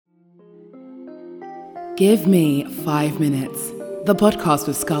Give me 5 minutes. The podcast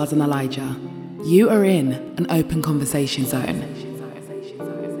with Scars and Elijah. You are in an open conversation zone.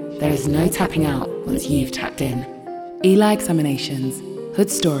 There is no tapping out once you've tapped in. Eli examinations,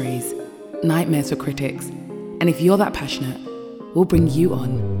 hood stories, nightmares for critics. And if you're that passionate, we'll bring you on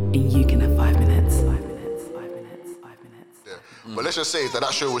and you can have 5 minutes. 5 minutes, 5 minutes, 5 minutes. Yeah. But let's just say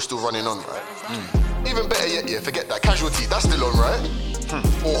that show was still running on, right? Even better yet, yeah, forget that. Casualty, that's still on, right?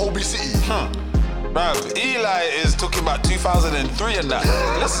 Or Holby City. Bruv, Eli is talking about 2003 and that.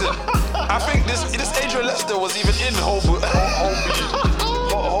 Listen, I think this Adrian Lester was even in Holby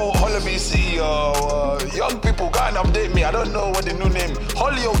City. Young people, go and update me. I don't know what the new name.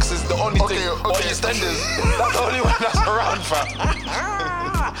 Hollyoaks is the only thing. Or EastEnders. That's the only one that's around, fam.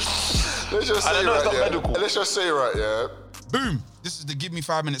 Let's just say Let's just say right, yeah. Boom. This is the Give Me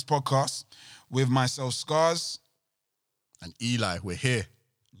 5 Minutes podcast with myself, Scars. And Eli, we're here.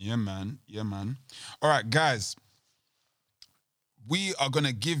 Yeah, man. All right, guys. We are going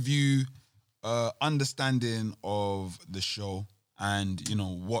to give you understanding of the show and, you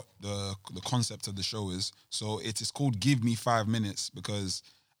know, what the concept of the show is. So it is called Give Me 5 Minutes because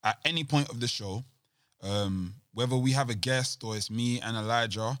at any point of the show, whether we have a guest or it's me and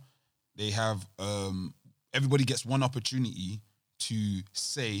Elijah, they have, everybody gets one opportunity to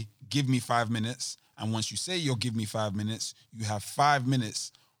say, give me 5 minutes. And once you say you'll give me 5 minutes, you have 5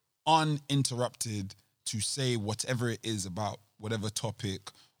 minutes uninterrupted to say whatever it is about whatever topic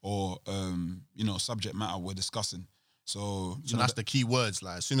or subject matter we're discussing. So that's the key words.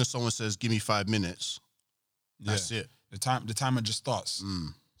 Like as soon as someone says "give me 5 minutes," that's it. The timer just starts.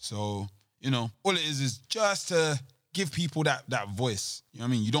 So all it is just to give people that voice. You know what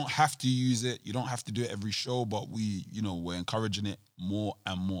I mean? You don't have to use it. You don't have to do it every show, but we're encouraging it more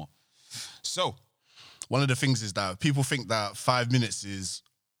and more. So one of the things is that people think that 5 minutes is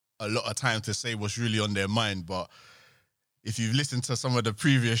a lot of time to say what's really on their mind, but if you've listened to some of the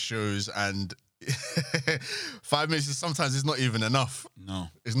previous shows and 5 minutes is sometimes it's not even enough. No.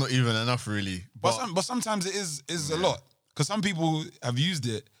 It's not even enough really. But sometimes it is a lot. Because some people have used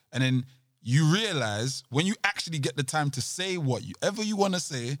it and then you realise when you actually get the time to say whatever you want to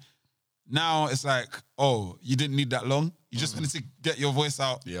say, now it's like, oh, you didn't need that long. You just wanted to get your voice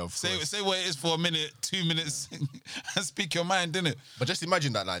out. Yeah, of course. Say what it is for a minute, 2 minutes, and speak your mind, didn't it? But just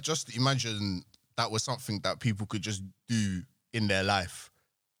imagine that, just imagine that was something that people could just do in their life.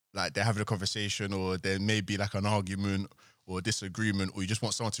 Like they're having a conversation or there may be like an argument or a disagreement or you just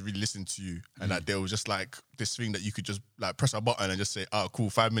want someone to really listen to you. And like there was just like this thing that you could just like press a button and just say, oh, cool,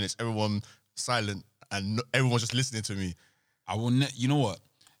 5 minutes, everyone silent and everyone's just listening to me. I will you know what?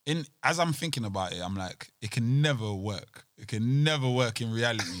 As I'm thinking about it, I'm like, it can never work. It can never work in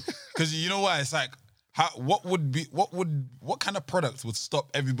reality. Because you know why? It's like, what kind of product would stop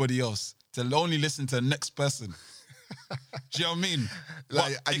everybody else to only listen to the next person? Do you know what I mean?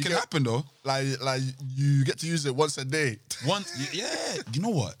 It can happen though. Like you get to use it once a day. Yeah. You know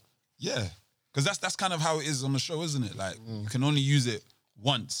what? Yeah. Because that's kind of how it is on the show, isn't it? Like, you can only use it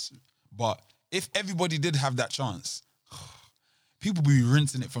once. But if everybody did have that chance, people would be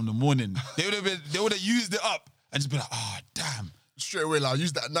rinsing it from the morning. They would have used it up and just be like, oh, damn. Straight away, I'll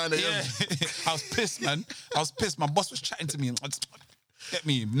use that at 9 a.m. Yeah. I was pissed, man. I was pissed. My boss was chatting to me. And get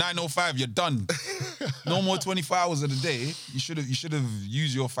me, 9:05, you're done. No more 24 hours of the day. You should have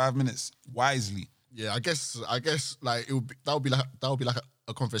used your 5 minutes wisely. Yeah, I guess like that would be like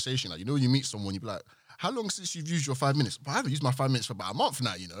a conversation. Like, when you meet someone, you'd be like, how long since you've used your 5 minutes? But I haven't used my 5 minutes for about a month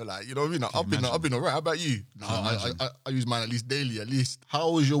now, like, you know what I mean? Like, I've been all right. How about you? No, I use mine at least daily, at least.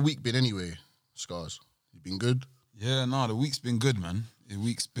 How has your week been anyway, Scars? You been good? Yeah, no, the week's been good, man. The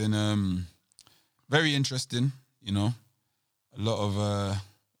week's been very interesting, A lot of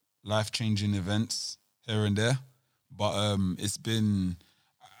life-changing events here and there. But I'm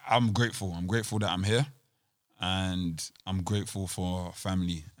grateful. I'm grateful that I'm here. And I'm grateful for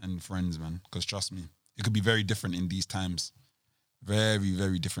family and friends, man. Because trust me, it could be very different in these times. Very,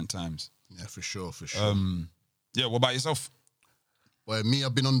 very different times. Yeah, for sure. Yeah, what about yourself? Well, me,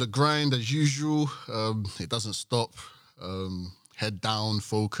 I've been on the grind as usual. It doesn't stop. Head down,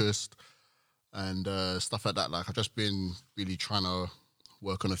 focused, and stuff like that. Like, I've just been really trying to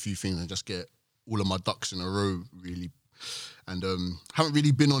work on a few things and just get all of my ducks in a row, really. And haven't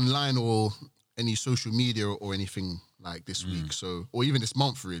really been online or any social media or anything like this week, or even this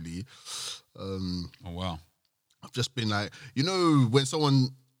month, really. Oh, wow. I've just been like, when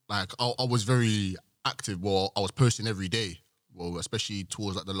someone, like, I was very active, I was posting every day, especially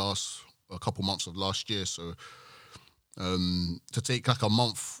towards like the last a couple months of last year. So to take like a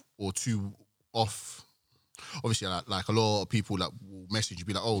month or two off obviously, like a lot of people that will message you,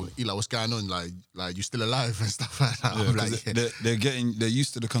 be like, "Oh, Eli, what's going on? Like you still alive and stuff like that." Yeah, I'm 'cause like, they're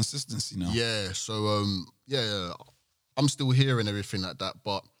used to the consistency now. yeah. So yeah, I'm still here and everything like that,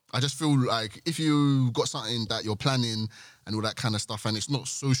 but I just feel like if you got something that you're planning and all that kind of stuff, and it's not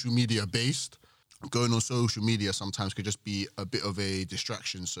social media based, going on social media sometimes could just be a bit of a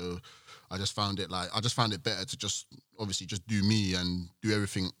distraction. So I just found it better to just obviously just do me and do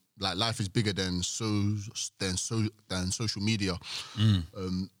everything. Like life is bigger than social media.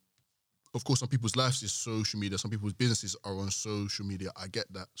 Of course, some people's lives is social media. Some people's businesses are on social media. I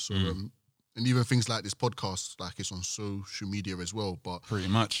get that. So and even things like this podcast, like it's on social media as well. But Pretty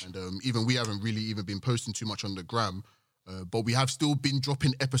much. and even we haven't really even been posting too much on the gram, but we have still been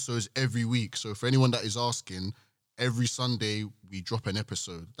dropping episodes every week. So for anyone that is asking, every Sunday we drop an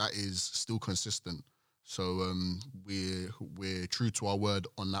episode. That is still consistent. So we're true to our word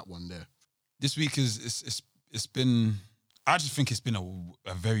on that one there. This week it's been. I just think it's been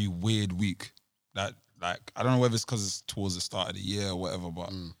a very weird week. That like I don't know whether it's because it's towards the start of the year or whatever,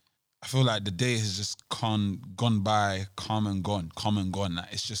 but I feel like the day has just gone by, come and gone.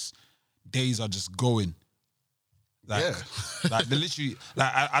 Like it's just days are just going. Like, Yeah. like they literally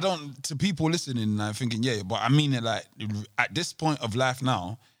like I don't to people listening and thinking but I mean it like at this point of life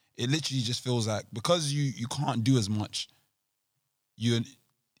now, it literally just feels like because you can't do as much.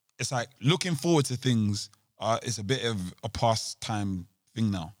 It's like looking forward to things. It's a bit of a pastime thing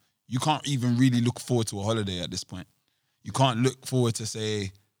now. You can't even really look forward to a holiday at this point. You can't look forward to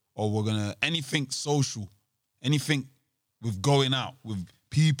say, "Oh, we're gonna anything social, anything with going out with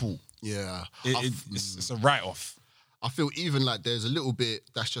people." Yeah. It's a write-off. I feel even like there's a little bit,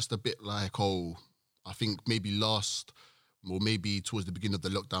 that's just a bit like, I think maybe maybe towards the beginning of the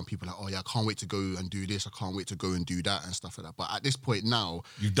lockdown, people are like, "Oh yeah, I can't wait to go and do this. I can't wait to go and do that," and stuff like that. But at this point now,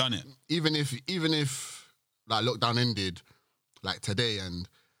 You've done it. even if like lockdown ended like today, and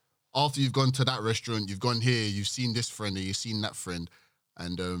after you've gone to that restaurant, you've gone here, you've seen this friend and you've seen that friend,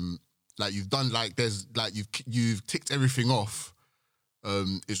 and like you've done like there's like you've ticked everything off.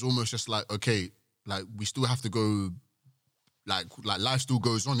 It's almost just like, okay, like we still have to go, like life still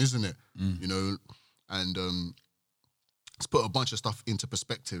goes on, isn't it? You know, and let's put a bunch of stuff into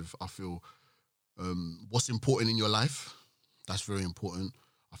perspective. I feel what's important in your life, that's very important.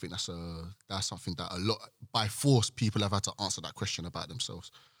 I think that's something that a lot, by force, people have had to answer that question about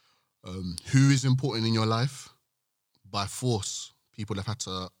themselves. Who is important in your life? By force, people have had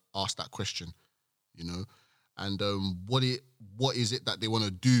to ask that question, you know? And what is it that they want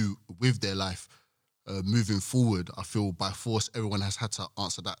to do with their life moving forward? I feel by force, everyone has had to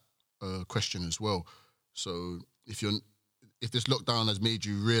answer that question as well. So if this lockdown has made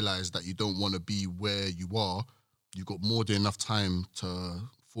you realize that you don't want to be where you are, you've got more than enough time to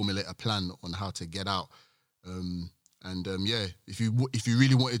formulate a plan on how to get out. If you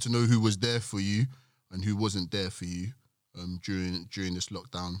really wanted to know who was there for you and who wasn't there for you during this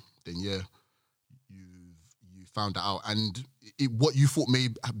lockdown, then you found that out. And what you thought may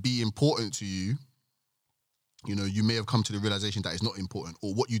be important to you, you know, you may have come to the realization that it's not important,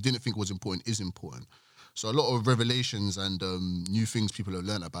 or what you didn't think was important is important. So a lot of revelations and new things people have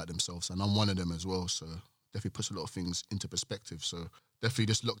learned about themselves, and I'm one of them as well. So definitely puts a lot of things into perspective. So definitely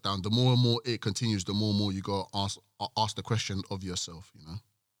this lockdown, the more and more it continues, the more and more you got to ask the question of yourself, you know?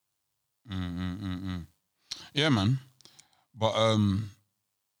 Yeah, man. But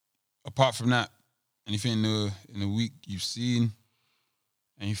apart from that, anything in the week you've seen,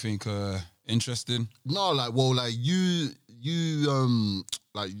 anything interesting? No,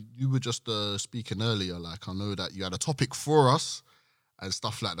 you were just speaking earlier. Like, I know that you had a topic for us and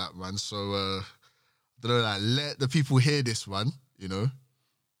stuff like that, man. So I don't know, like, let the people hear this one, you know?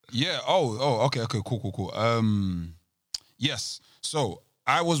 Yeah. Okay. Cool. Yes. So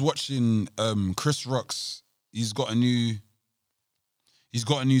I was watching Chris Rock's. He's got a new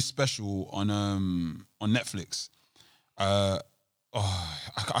special on Netflix. I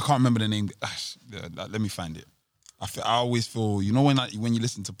can't remember the name. Let me find it. I always feel, you know, when you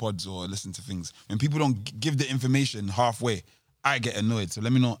listen to pods or listen to things, when people don't give the information halfway, I get annoyed. So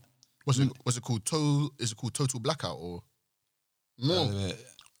let me not. What's it called? Is it called Total Blackout or no?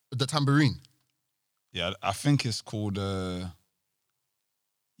 The Tambourine. Yeah, I think it's called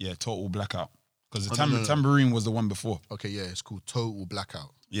Total Blackout, because the Tambourine was the one before. Okay, yeah, it's called Total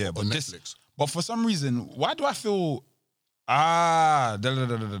Blackout. Yeah, but on Netflix. But for some reason, why do I feel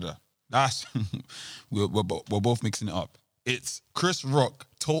That's we're both mixing it up. It's Chris Rock,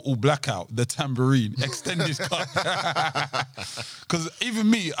 Total Blackout, the Tambourine, extended cut. Because even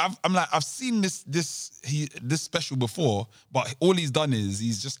me, I've seen this special before, but all he's done is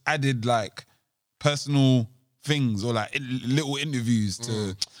he's just added like personal things or like little interviews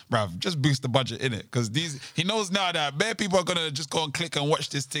to, bruv, just boost the budget in it. Because he knows now that bare people are gonna just go and click and watch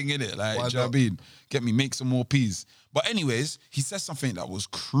this thing in it. Like, do you know what I mean? Get me, make some more peas. But anyways, he said something that was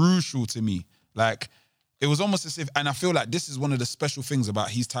crucial to me. Like, it was almost as if, and I feel like this is one of the special things about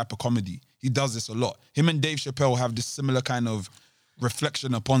his type of comedy. He does this a lot. Him and Dave Chappelle have this similar kind of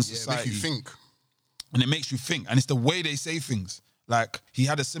reflection upon society. It makes you think. And it makes you think. And it's the way they say things. Like, he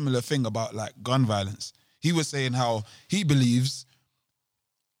had a similar thing about like gun violence. He was saying how he believes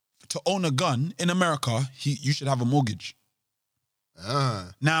to own a gun in America, you should have a mortgage.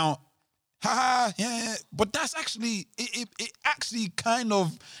 Now, yeah, but that's actually, it actually kind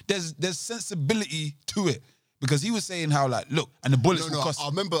of, there's sensibility to it. Because he was saying how like, look, and the bullets will cost. I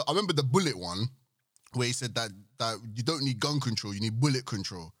remember the bullet one where he said that you don't need gun control, you need bullet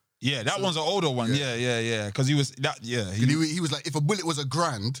control. Yeah, that one's an older one. Yeah. Because he was, he was like, if a bullet was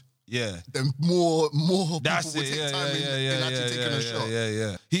 $1,000, then more people would take time in actually taking a shot.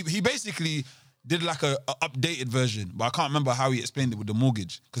 Yeah. He basically did like a updated version, but I can't remember how he explained it with the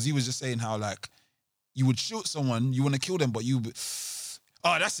mortgage. Because he was just saying how like you would shoot someone, you want to kill them, but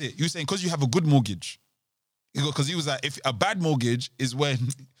that's it. You were saying because you have a good mortgage. Because he was like, if a bad mortgage is when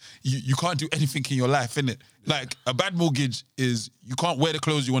you can't do anything in your life, innit? Like a bad mortgage is you can't wear the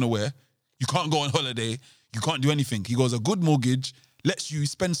clothes you want to wear, you can't go on holiday, you can't do anything. He goes, a good mortgage lets you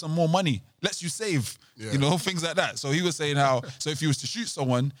spend some more money, lets you save, things like that. So he was saying how, so if you was to shoot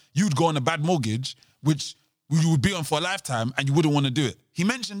someone, you'd go on a bad mortgage, which you would be on for a lifetime and you wouldn't want to do it. He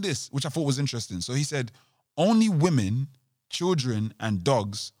mentioned this, which I thought was interesting. So he said, only women, children, and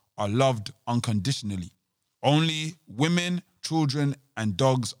dogs are loved unconditionally. Only women, children, and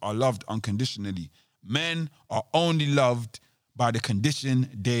dogs are loved unconditionally. Men are only loved by the condition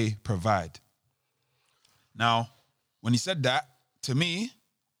they provide. Now, when he said that, to me,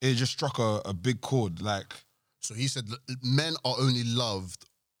 it just struck a big chord. Like, so he said men are only loved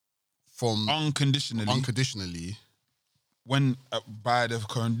from unconditionally when by the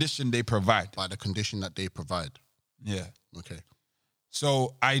condition they provide. By the condition that they provide. Yeah. Okay.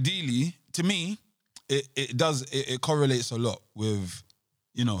 So ideally, to me, it correlates a lot with,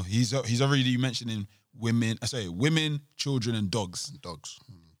 he's already mentioning women, children, and dogs.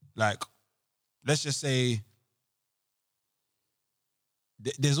 Like, let's just say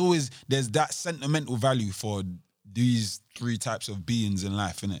there's that sentimental value for these three types of beings in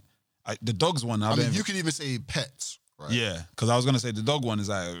life, innit? The dogs one, you could even say pets, right? Yeah, because I was gonna say the dog one is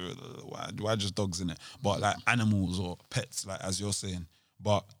like, why just dogs in it? But like animals or pets, like as you're saying.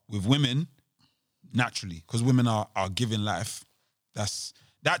 But with women, naturally, because women are giving life.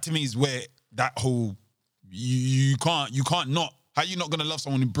 That to me is where that whole you can't not. How you not gonna love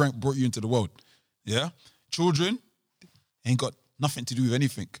someone who brought you into the world? Yeah, children ain't got nothing to do with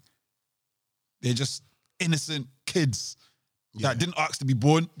anything. They're just innocent kids that didn't ask to be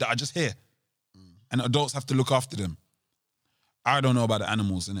born, that are just here, and adults have to look after them. I don't know about the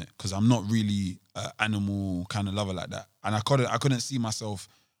animals in it because I'm not really an animal kind of lover like that, and I couldn't see myself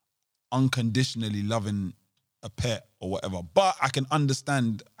unconditionally loving a pet or whatever. But I can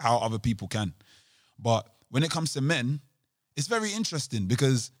understand how other people can. But when it comes to men, it's very interesting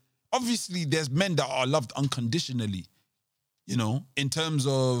because obviously there's men that are loved unconditionally. In terms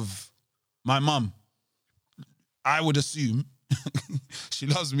of my mum, I would assume she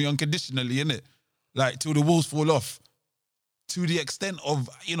loves me unconditionally, innit? Like till the walls fall off. To the extent of,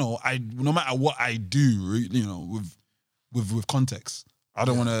 no matter what I do, with context. I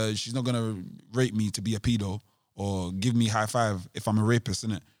don't want to, she's not going to rate me to be a pedo or give me high five if I'm a rapist,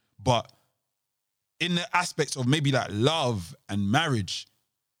 innit? But in the aspects of maybe like love and marriage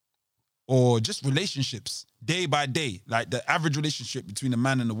or just relationships, day by day, like the average relationship between a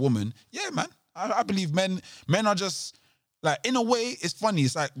man and a woman, yeah, man, I believe men are just, like, in a way, it's funny.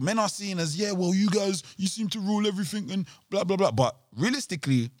 It's like men are seen as, yeah, well, you guys, you seem to rule everything and blah, blah, blah. But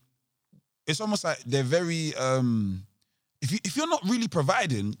realistically, it's almost like they're very, if you're not really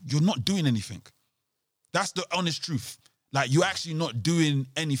providing, you're not doing anything. That's the honest truth. Like, you're actually not doing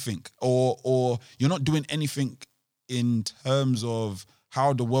anything or you're not doing anything in terms of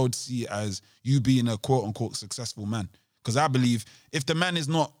how the world see it as you being a quote-unquote successful man. Because I believe if the man is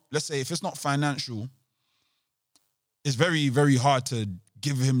not, let's say, if it's not financial, it's very, very hard to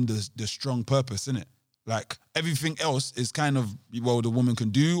give him the strong purpose, innit? Like, everything else is kind of, well, the woman can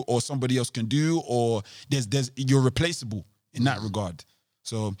do or somebody else can do, or you're replaceable in that regard.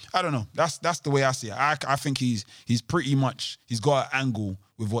 So, I don't know. That's the way I see it. I think he's pretty much, he's got an angle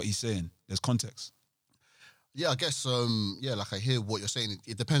with what he's saying. There's context. Yeah, I guess, like I hear what you're saying.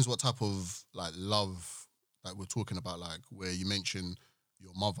 It depends what type of, like, love that we're talking about, like, where you mention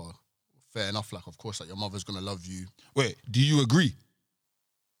your mother, fair enough. Like, of course, like your mother's gonna love you. Wait, do you agree?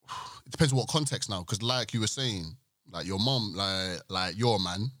 It depends on what context now, because like you were saying, like your mom, like you're a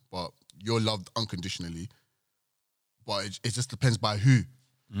man, but you're loved unconditionally. But it just depends by who.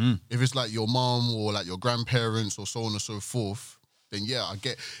 If it's like your mom or like your grandparents or so on and so forth, then yeah, I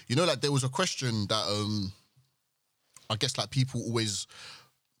get. You know, like there was a question that I guess like people always,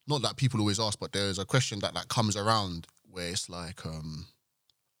 not that people always ask, but there's a question that like comes around where it's like,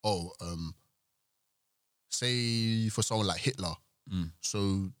 say for someone like Hitler.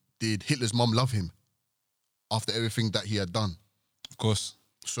 So did Hitler's mom love him after everything that he had done? Of course.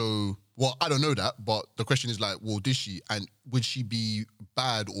 So, well, I don't know that, but the question is like, well, did she? And would she be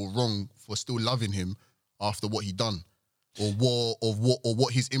bad or wrong for still loving him after what he done? Or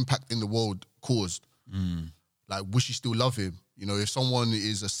what his impact in the world caused? Like, would she still love him? You know, if someone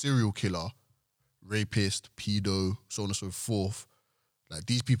is a serial killer, rapist, pedo, so on and so forth, like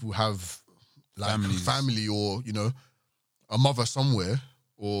these people have like family or, you know, a mother somewhere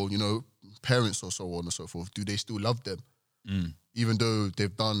or, you know, parents or so on and so forth. Do they still love them? Even though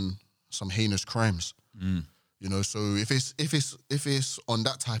they've done some heinous crimes. You know, so if it's on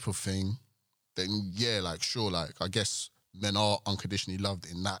that type of thing, then yeah, like sure, like I guess men are unconditionally loved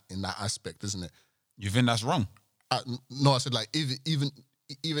in that aspect, isn't it? You think that's wrong? No, I said like even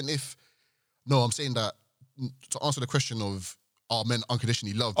if no, I'm saying that to answer the question of are men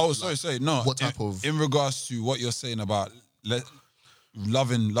unconditionally loved? Oh, like, sorry, no. What type of in regards to what you're saying about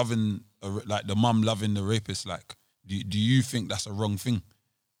loving like the mum loving the rapist, like do you think that's a wrong thing?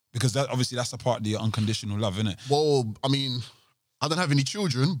 Because that obviously that's a part of the unconditional love, isn't it? Well, I mean, I don't have any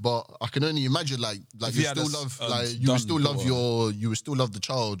children, but I can only imagine like you still love you would still love the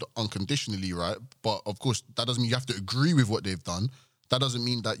child unconditionally, right? But of course, that doesn't mean you have to agree with what they've done. That doesn't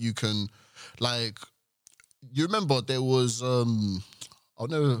mean that you can, like, you remember there was I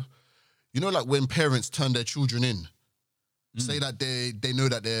know, you know, like when parents turn their children in, say that they know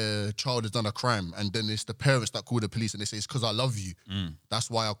that their child has done a crime, and then it's the parents that call the police and they say it's because I love you. That's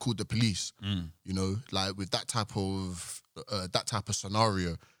why I called the police. You know, like with that type of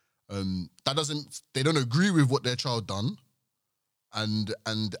scenario, they don't agree with what their child done, and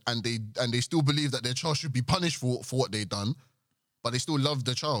they still believe that their child should be punished for what they done, but they still love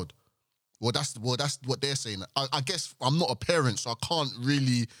the child. Well, that's what they're saying. I guess I'm not a parent, so I can't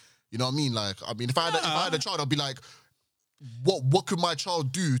really, you know what I mean? Like, I mean, if I had a child, I'd be like, what could my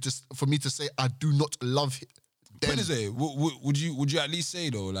child do for me to say I do not love him? What is it? Would you at least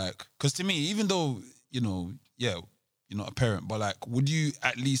say though, like, because to me, even though you know, yeah, you're not a parent, but like, would you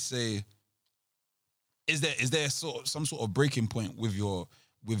at least say, is there some sort of breaking point with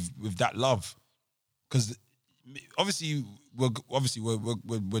with that love? Because obviously we're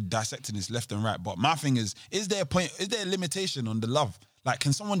dissecting this left and right, but my thing is there a limitation on the love? Like,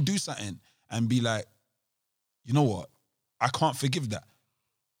 can someone do something and be like, you know what, I can't forgive that?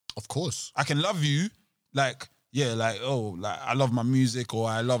 Of course, I can love you, like, yeah, like, oh, like I love my music, or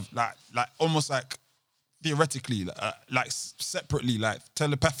I love like almost like theoretically, like separately, like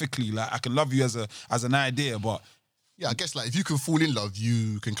telepathically, like I can love you as an idea, but yeah, I guess like if you can fall in love,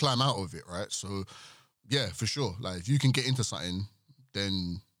 you can climb out of it, right? So yeah, for sure. Like if you can get into something,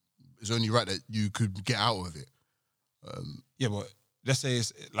 then it's only right that you could get out of it. Yeah, but let's say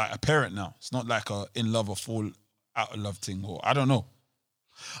it's like a parent now. It's not like a in love or fall out of love thing, or I don't know.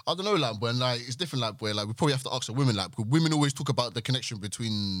 I don't know, like, when like it's different, like where like we probably have to ask the women, like, because women always talk about the connection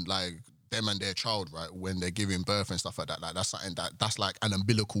between like them and their child, right? When they're giving birth and stuff like that. Like that's something that's like an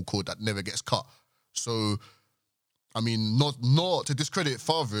umbilical cord that never gets cut. So, I mean, not to discredit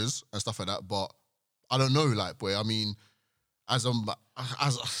fathers and stuff like that, but I don't know, like, boy. I mean, is there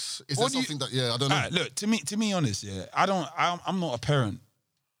something that I don't know. Right, look, to me, honest, yeah, I'm not a parent.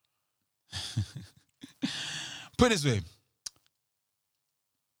 Put it this way.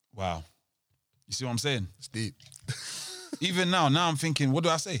 Wow. You see what I'm saying? It's deep. Even now I'm thinking, what do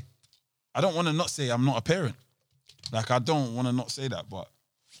I say? I don't want to not say I'm not a parent. Like, I don't want to not say that, but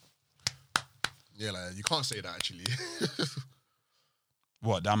yeah, like you can't say that actually.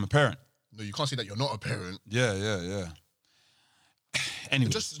 What? That I'm a parent? No, you can't say that you're not a parent. Yeah.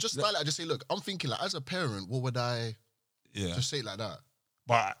 Anyway, just like I just say, look, I'm thinking like as a parent, what would I? Yeah. Just say it like that.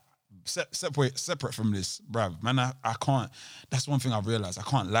 But separate from this, bruv, man, I can't. That's one thing I've realized. I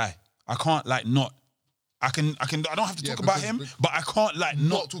can't lie. I can't like not. I don't have to talk about him, but I can't like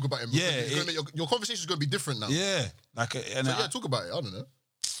not talk about him. Yeah, your conversation is going to be different now. Yeah, like talk about it. I don't know.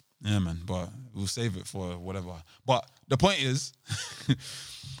 Yeah, man, but we'll save it for whatever. But the point is,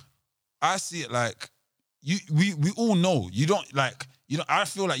 I see it like we all know you don't like I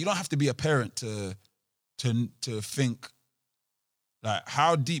feel like you don't have to be a parent to think Like,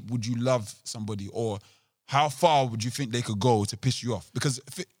 how deep would you love somebody, or how far would you think they could go to piss you off? Because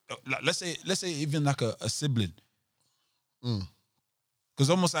if like, let's say even like a sibling, because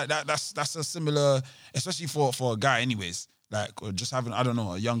almost like that's a similar, especially for a guy, anyways. Like, or just having, I don't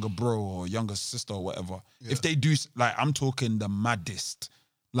know, a younger bro or a younger sister or whatever. Yeah. If they do, like, I'm talking the maddest,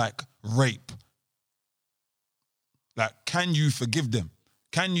 like rape. Like, can you forgive them?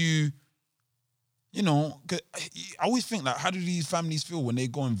 Can you? You know, 'cause I always think, like, how do these families feel when they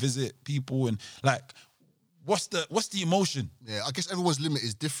go and visit people, and like, what's the emotion? Yeah, I guess everyone's limit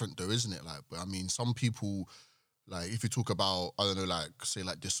is different though, isn't it? Like, but I mean, some people, like, if you talk about, I don't know, like, say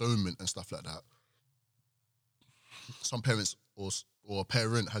like disownment and stuff like that, some parents or a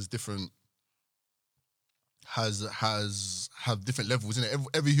parent has different have different levels in it.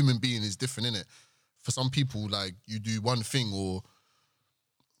 Every human being is different in it. For some people, like, you do one thing, or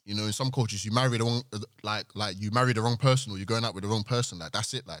you know, in some cultures, you marry the wrong, like you marry the wrong person, or you're going out with the wrong person. Like,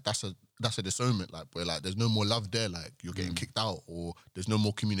 that's it. Like, that's a disownment. Like, where like there's no more love there. Like, you're getting kicked out, or there's no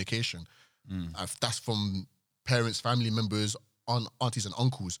more communication. That's from parents, family members, aunties and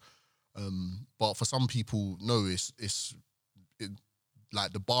uncles. But for some people, no, it's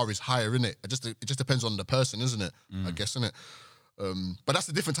like the bar is higher, innit? It just depends on the person, isn't it? I guess, innit? But that's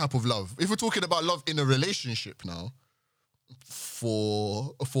a different type of love. If we're talking about love in a relationship now,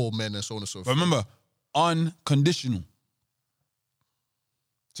 for men and so on and so forth. But remember, unconditional.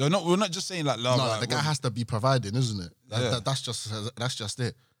 So we're not just saying like love. No, like, the guy has to be providing, isn't it? Yeah. That's just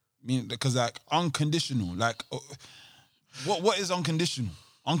it. I mean, because like unconditional, like what is unconditional?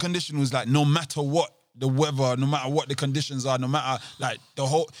 Unconditional is like no matter what the weather, no matter what the conditions are, no matter like the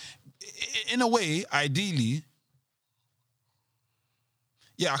whole. In a way, ideally,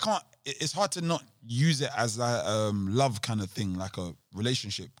 yeah, I can't. It's hard to not use it as a love kind of thing, like a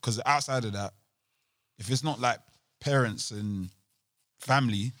relationship. Because outside of that, if it's not like parents and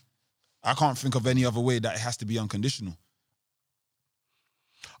family, I can't think of any other way that it has to be unconditional.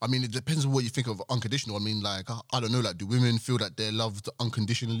 I mean, it depends on what you think of unconditional. I mean, like, I don't know, like, do women feel that they're loved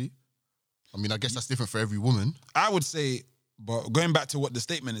unconditionally? I mean, I guess that's different for every woman. I would say, but going back to what the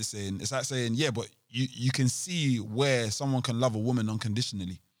statement is saying, it's like saying, yeah, but you can see where someone can love a woman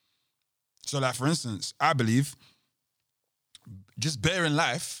unconditionally. So, like, for instance, I believe just bearing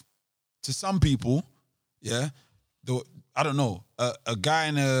life, to some people, yeah, I don't know, a guy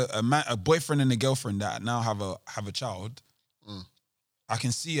and a boyfriend and a girlfriend that now have a child. I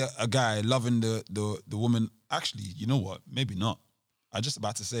can see a guy loving the woman. Actually, you know what? Maybe not. I was just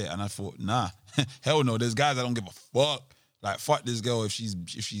about to say it, and I thought, nah, hell no. There's guys that don't give a fuck. Like, fuck this girl if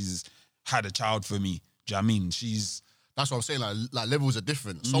she's had a child for me. Do you know what I mean? That's what I'm saying. Like levels are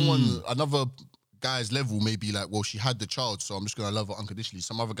different. Another guy's level may be like, well, she had the child, so I'm just gonna love her unconditionally.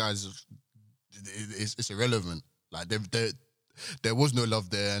 Some other guys, it's irrelevant. Like, there was no love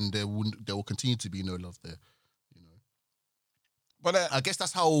there, and there will continue to be no love there. You know. But I guess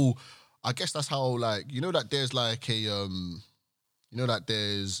that's how. Like, you know that there's like a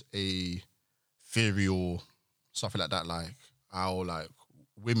there's a theory or something like that, like how like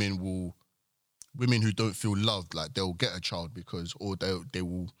women who don't feel loved, like they'll get a child or they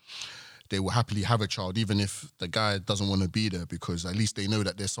will happily have a child even if the guy doesn't want to be there, because at least they know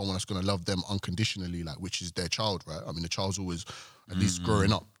that there's someone that's going to love them unconditionally, like, which is their child, right? I mean, the child's always, at least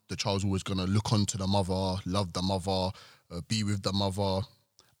growing up, the child's always going to look onto the mother, love the mother, be with the mother,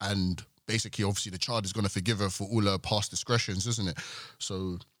 and basically, obviously, the child is going to forgive her for all her past discretions, isn't it?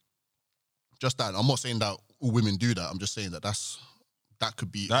 So, just that. I'm not saying that all women do that. I'm just saying that that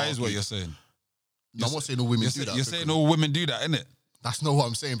could be. That is what you're saying. No, I'm not saying all women do that. You're saying all women do that, innit? That's not what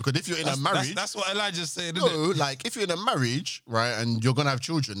I'm saying. Because if you're in a marriage... That's what Elijah's saying, isn't it? No, like, if you're in a marriage, right, and you're going to have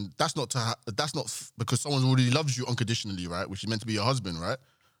children, that's not because someone already loves you unconditionally, right, which is meant to be your husband, right?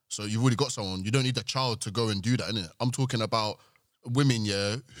 So you've already got someone. You don't need a child to go and do that, innit? I'm talking about women,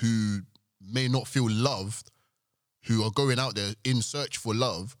 yeah, who may not feel loved, who are going out there in search for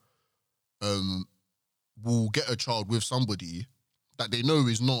love, will get a child with somebody that they know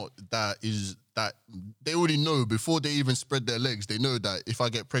that they already know before they even spread their legs. They know that if I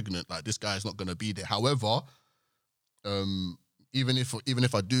get pregnant, like, this guy is not going to be there. However, even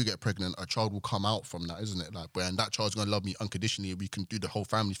if I do get pregnant, a child will come out from that, isn't it? Like, and that child's going to love me unconditionally. We can do the whole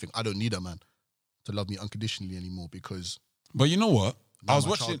family thing. I don't need a man to love me unconditionally anymore, because. But you know what? I was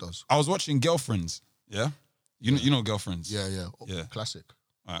watching Girlfriends. Yeah, you know Girlfriends. Yeah. Classic.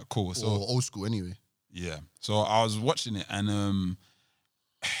 All right, cool. So or old school anyway. Yeah. So I was watching it, and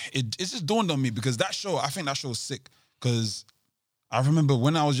it just dawned on me, because I think that show is sick. Because I remember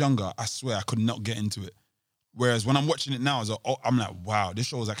when I was younger, I swear I could not get into it. Whereas when I'm watching it now, I'm like, wow, this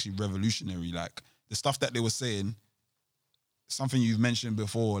show is actually revolutionary. Like, the stuff that they were saying, something you've mentioned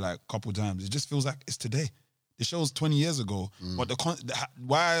before, like a couple times. It just feels like it's today. The show's 20 years ago, but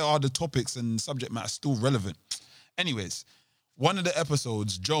why are the topics and subject matter still relevant? Anyways, one of the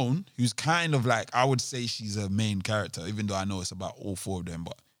episodes, Joan, who's kind of like, I would say she's a main character, even though I know it's about all four of them,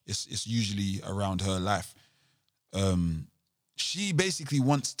 but it's usually around her life. She basically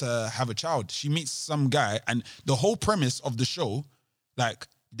wants to have a child. She meets some guy, and the whole premise of the show, like,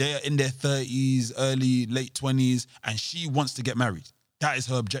 they're in their 30s, late 20s, and she wants to get married. That is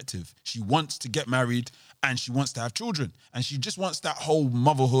her objective. She wants to get married, and she wants to have children. And she just wants that whole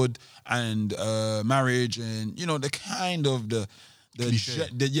motherhood and marriage and, you know, the kind of the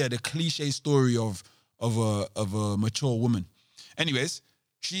cliche story of a mature woman. Anyways,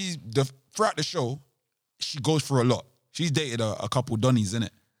 throughout the show, she goes through a lot. She's dated a couple Donnies, innit?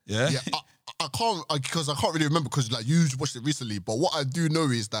 Yeah? Yeah, I can't really remember because like you watched it recently. But what I do know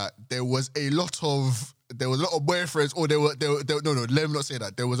is that there was a lot of boyfriends, or no, let me not say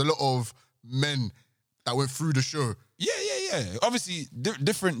that. There was a lot of men that went through the show. Yeah. Obviously,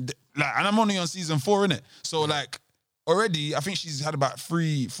 different. Like, and I'm only on season 4, innit? So like, already, I think she's had about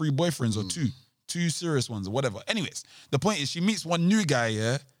three boyfriends or two serious ones or whatever. Anyways, the point is, she meets one new guy,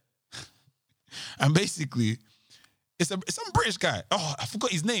 yeah, and basically, it's some British guy. Oh, I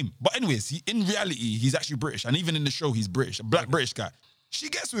forgot his name. But anyways, in reality, he's actually British, and even in the show, he's British, a black British guy. She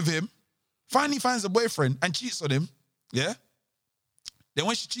gets with him, finally finds a boyfriend, and cheats on him. Yeah. Then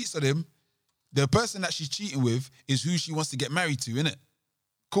when she cheats on him, the person that she's cheating with is who she wants to get married to, innit?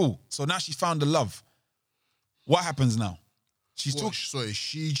 Cool. So now she's found the love. What happens now? Sorry,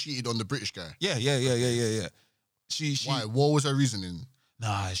 she cheated on the British guy. Yeah. She Why? What was her reasoning?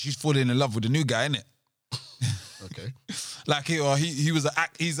 Nah, she's falling in love with the new guy, innit? Okay. Like he's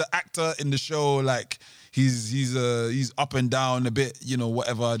an actor in the show. Like he's up and down a bit, you know,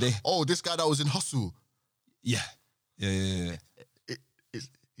 whatever. This guy that was in Hustle. Yeah. His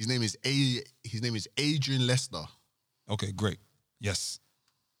name is Adrian Lester. Okay, great. Yes.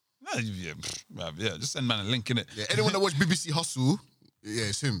 Yeah, just send man a link, innit? Yeah, anyone that watched BBC Hustle, yeah,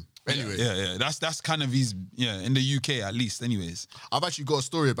 it's him. Anyway. Yeah. That's kind of his, in the UK at least, anyways. I've actually got a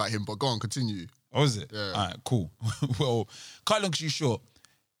story about him, but go on, continue. Oh, is it? Yeah. All right, cool. Well, cut long story short,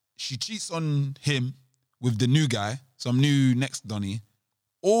 she cheats on him with the new guy, some new next Donnie,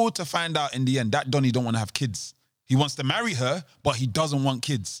 all to find out in the end that Donnie don't want to have kids. He wants to marry her, but he doesn't want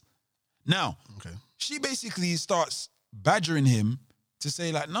kids. Now, She basically starts badgering him to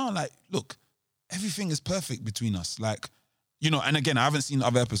say like, no, like, look, everything is perfect between us. Like, you know, and again, I haven't seen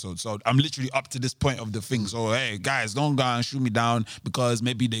other episodes, so I'm literally up to this point of the thing. So, hey, guys, don't go and shoot me down because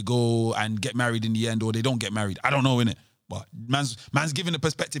maybe they go and get married in the end or they don't get married. I don't know, innit? But man's giving the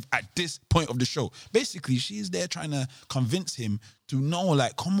perspective at this point of the show. Basically, she's there trying to convince him to know,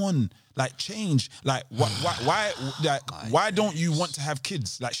 like, come on, like, change. Like, why don't you want to have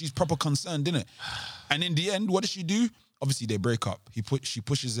kids? Like, she's proper concerned, innit? And in the end, what does she do? Obviously, they break up. She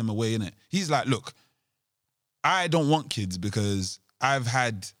pushes him away, innit? He's like, look, I don't want kids because I've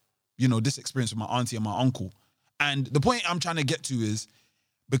had, you know, this experience with my auntie and my uncle. And the point I'm trying to get to is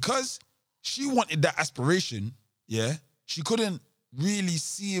because she wanted that aspiration, yeah, she couldn't really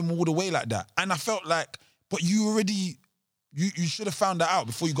see him all the way like that. And I felt like, but you should have found that out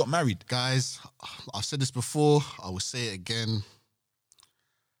before you got married. Guys, I've said this before, I will say it again.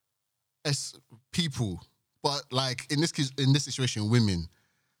 It's people, but like in this situation, women,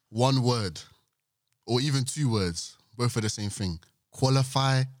 one word, or even 2 words, both are the same thing.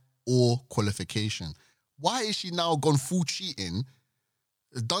 Qualify or qualification. Why is she now gone full cheating,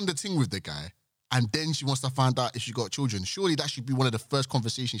 done the thing with the guy, and then she wants to find out if she got children? Surely that should be one of the first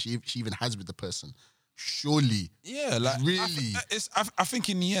conversations she even has with the person. Surely. Yeah, like really. I think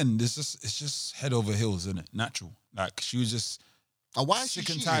in the end, it's just head over heels, isn't it? Natural. Like she was just why is sick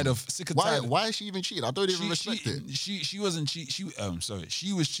she and cheating? tired. Why is she even cheating? I don't even respect it. She wasn't cheating.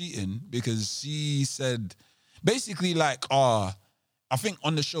 She was cheating because she said basically like, I think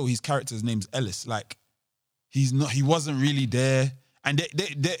on the show his character's name's Ellis. Like he wasn't really there. And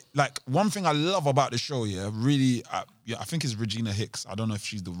they like one thing I love about the show, really, I think it's Regina Hicks. I don't know if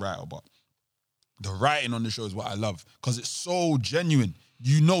she's the writer, but the writing on the show is what I love because it's so genuine.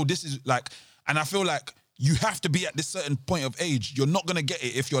 You know, this is like, and I feel like you have to be at this certain point of age. You're not gonna get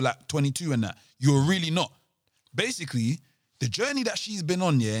it if you're like 22 and that. You're really not. Basically, the journey that she's been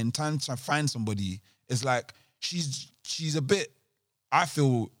on, in time to find somebody is like she's a bit, I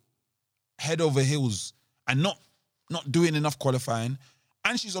feel, head over heels and not doing enough qualifying.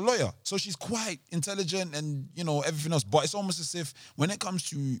 And she's a lawyer, so she's quite intelligent and, you know, everything else. But it's almost as if when it comes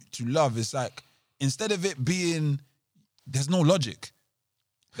to love, it's like, instead of it being, there's no logic.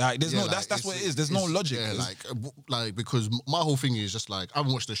 Like there's Yeah, no, like, that's what it is. There's no logic. Yeah, There's- like because my whole thing is just like I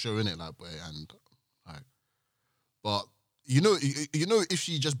haven't watched the show in it, like, boy, and like, but you know, if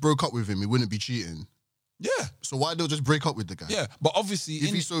she just broke up with him, he wouldn't be cheating. yeah, So why don't just break up with the guy? yeah. But obviously,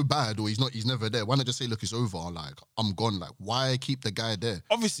 If he's so bad or he's never there, why not just say, look, it's over? Like, I'm gone. Like, why keep the guy there?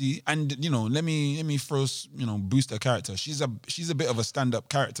 obviously, and let me throw boost her character. She's a bit of a stand up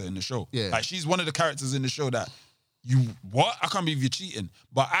character in the show. Yeah. like she's one of the characters in the show that I can't believe you're cheating.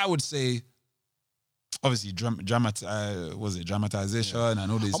 But I would say, obviously, dramatization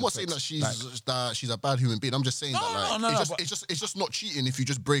and all these. I'm not saying effects. that she's a bad human being. I'm just saying it's just not cheating if you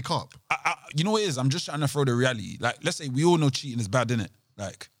just break up. You know what it is? I'm just trying to throw the reality. Like, let's say we all know cheating is bad, innit?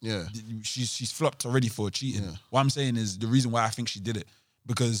 Like, Yeah. she's flopped already for cheating. Yeah. What I'm saying is the reason why I think she did it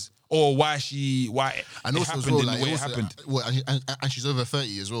because, or why And it also happened as well, in like, the way it also, happened. well, and she's over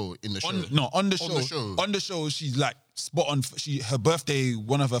 30 as well in the show. On the show, she's like spot on. Her birthday,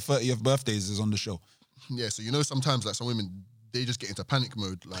 one of her 30th birthdays, is on the show. Yeah, so sometimes like some women they just get into panic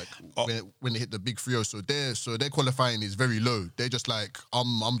mode like when they hit the big 3-0. So their qualifying is very low. They're just like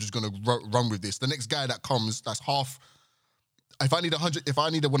I'm just gonna run with this. The next guy that comes that's half. If I need a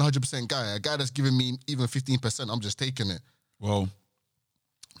 100% guy, a guy that's giving me even 15%, I'm just taking it. Well,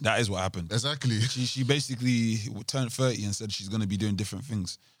 that is what happened. Exactly. She basically turned 30 and said she's going to be doing different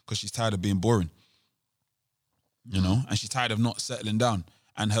things because she's tired of being boring. And she's tired of not settling down.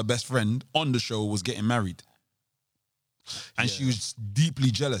 And her best friend on the show was getting married. And she was deeply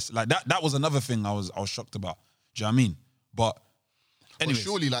jealous. Like that was another thing I was shocked about. Do you know what I mean? But anyway,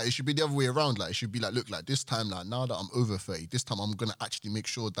 surely like it should be the other way around. Like it should be like, look, like this time, like now that I'm over 30, this time I'm gonna actually make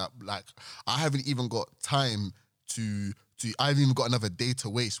sure that like I haven't even got time to I haven't even got another day to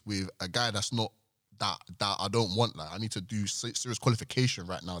waste with a guy that's not that I don't want. Like I need to do serious qualification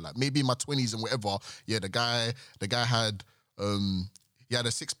right now. Like maybe in my 20s and whatever. Yeah, the guy had he had a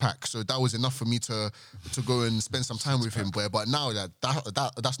 6-pack, so that was enough for me to go and spend some time with him. But now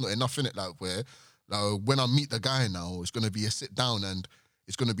that's not enough, innit? Like where when I meet the guy now, it's gonna be a sit down and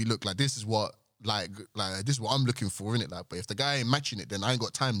it's gonna be look like this is what this is what I'm looking for, innit? Like, but if the guy ain't matching it, then I ain't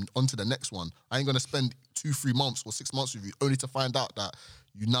got time on to the next one. I ain't gonna spend 2-3 months or 6 months with you only to find out that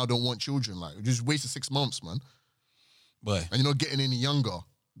you now don't want children. Like, you just wasted 6 months, man. boy, And you're not getting any younger.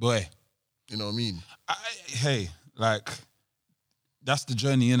 boy. You know what I mean? Hey, like that's the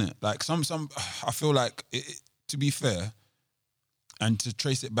journey, innit? Like some I feel like to be fair and to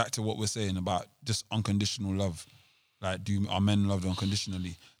trace it back to what we're saying about just unconditional love, like are men loved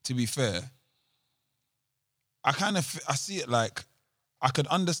unconditionally? To be fair, I see it like I could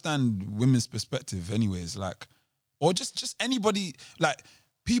understand women's perspective anyways, like, or just anybody, like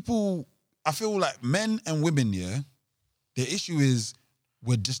people, I feel like men and women, yeah, the issue is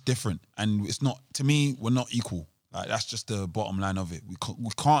we're just different and it's not, to me, we're not equal. Like that's just the bottom line of it. We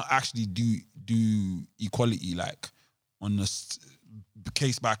can't actually do equality like on this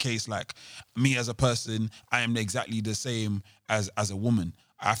case by case. Like me as a person, I am exactly the same as a woman.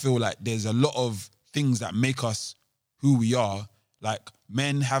 I feel like there's a lot of things that make us who we are. Like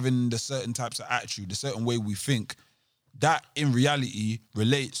men having the certain types of attitude, the certain way we think, that in reality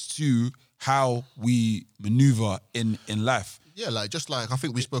relates to how we maneuver in life. Yeah, like just like I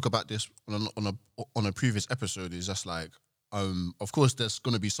think we spoke about this on a previous episode. Is just like, of course, there's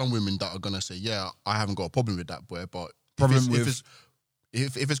gonna be some women that are gonna say, yeah, I haven't got a problem with that, boy. But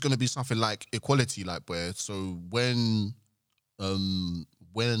if it's gonna be something like equality, like, boy, so when a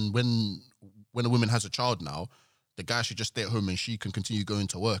woman has a child now, the guy should just stay at home and she can continue going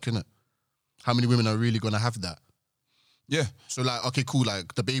to work, innit? How many women are really gonna have that? Yeah. So like, okay, cool.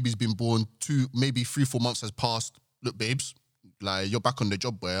 Like the baby's been born, 3-4 months has passed. Look, babes, like you're back on the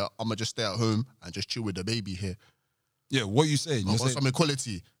job, boy. I'ma just stay at home and just chill with the baby here. Yeah, what are you saying? You're saying some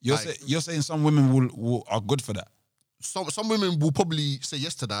equality. You're saying some women are good for that. Some women will probably say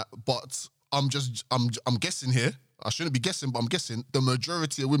yes to that, but I'm guessing here. I shouldn't be guessing, but I'm guessing the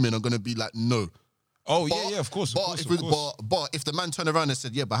majority of women are gonna be like no. Oh, yeah, of course. But if the man turned around and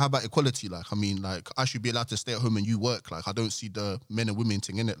said, yeah, but how about equality? Like, I mean, like, I should be allowed to stay at home and you work. Like, I don't see the men and women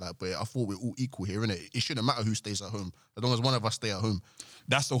thing in it. Like, but I thought we're all equal here, innit? It shouldn't matter who stays at home, as long as one of us stay at home.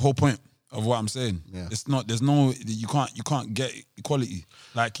 That's the whole point of what I'm saying. Yeah. It's not, you can't get equality.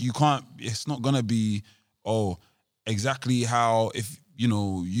 Like, it's not gonna be, exactly how if,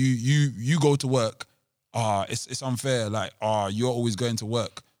 you go to work, it's unfair. Like, you're always going to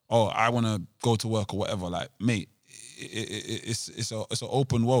work. I want to go to work or whatever. Like, mate, it's an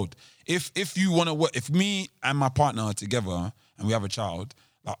open world. If you want to work, if me and my partner are together and we have a child,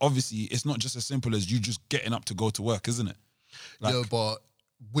 like obviously it's not just as simple as you just getting up to go to work, isn't it? Like, yeah, but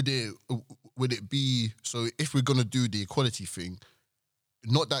would it be so? If we're gonna do the equality thing,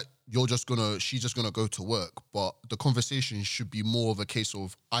 not that she's just gonna go to work, but the conversation should be more of a case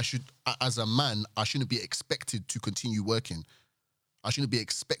of as a man, I shouldn't be expected to continue working. I shouldn't be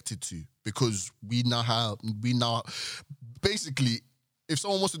expected to, because we now basically, if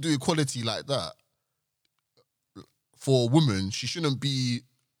someone wants to do equality like that for a woman, she shouldn't be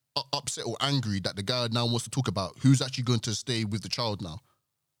upset or angry that the guy now wants to talk about who's actually going to stay with the child now.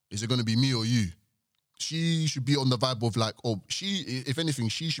 Is it going to be me or you? She should be on the vibe of like, if anything,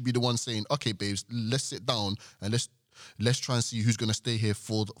 she should be the one saying, okay, babes, let's sit down and let's try and see who's going to stay here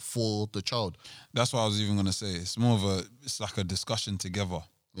for the child. That's what I was even going to say. It's more of it's like a discussion together.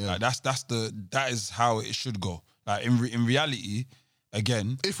 Yeah. Like that is how it should go. Like in reality,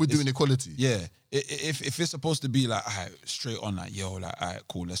 again, if we're doing equality. Yeah. If it's supposed to be like, all right, straight on, like, yo, like, all right,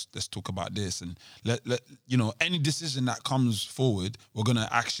 cool, let's talk about this, and let any decision that comes forward, we're gonna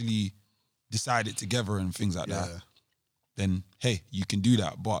actually decide it together and things like that. Then hey, you can do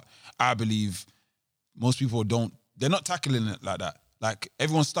that. But I believe most people they're not tackling it like that. Like,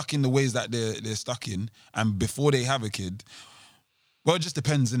 everyone's stuck in the ways that they're stuck in, and before they have a kid, well, it just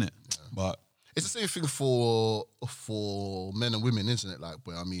depends, innit? Yeah. But it's the same thing for men and women, isn't it? Like,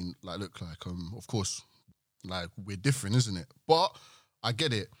 where I mean, like, look, like, of course, like, we're different, isn't it? But I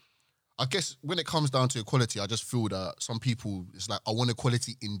get it. I guess when it comes down to equality, I just feel that some people, it's like, I want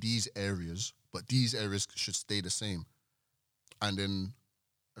equality in these areas, but these areas should stay the same. And then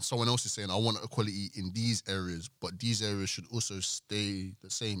someone else is saying, I want equality in these areas, but these areas should also stay the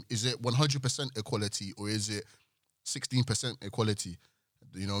same. Is it 100% equality, or is it 16% equality?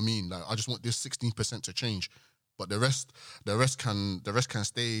 You know what I mean? Like, I just want this 16% to change, but the rest can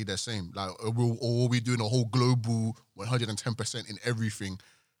stay the same. Like, or are we doing a whole global 110% in everything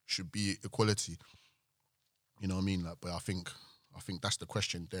should be equality? You know what I mean? Like, but I think that's the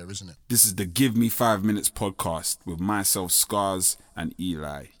question there, isn't it? This is the Give Me 5 Minutes podcast with myself, Scars, and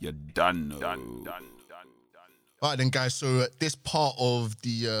Eli. You're done. All right then, guys, so this part of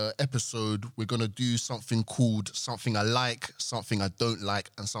the episode, we're going to do something called Something I Like, Something I Don't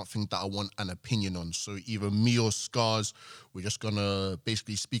Like, and Something That I Want an Opinion On. So either me or Scars, we're just going to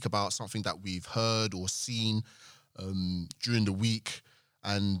basically speak about something that we've heard or seen during the week,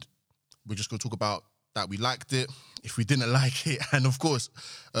 and we're just going to talk about that we liked it, if we didn't like it, and of course,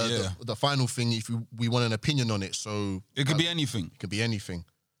 the final thing, if we want an opinion on it. So it could be anything. It could be anything.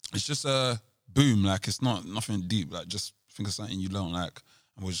 It's just boom, like, it's not nothing deep. Like, just think of something you don't like,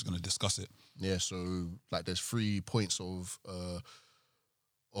 and we're just gonna discuss it. Yeah. So like, there's 3 points of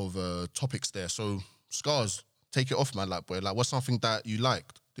topics there. So Scars, take it off, man. Like, boy, like, what's something that you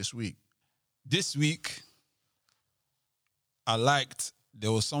liked this week? This week, I liked.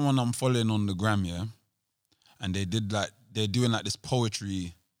 There was someone I'm following on the gram, yeah, and they're doing like this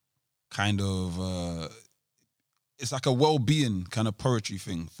poetry kind of. It's like a well-being kind of poetry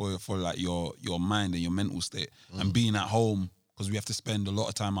thing for like your mind and your mental state, and being at home, because we have to spend a lot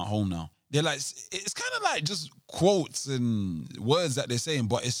of time at home now. They're like, it's kind of like just quotes and words that they're saying,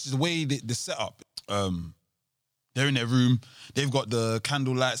 but it's the way the setup. They're in their room. They've got the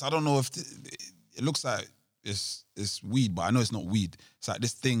candle lights. I don't know if it looks like it's weed, but I know it's not weed. It's like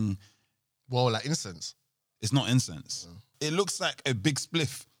this thing. Well, like incense. It's not incense. It looks like a big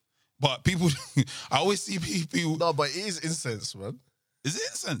spliff. But people, I always see people. No, but it is incense, man. Is it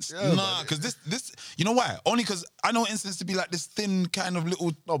incense? Yeah, nah, because this, you know why? Only because I know incense to be like this thin kind of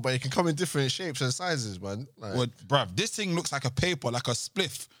little. No, but it can come in different shapes and sizes, man. Like, well, bruv, this thing looks like a paper, like a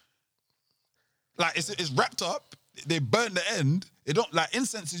spliff. Like, it's wrapped up. They burn the end. It don't, like,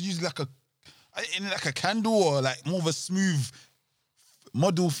 incense is usually like a candle, or like more of a smooth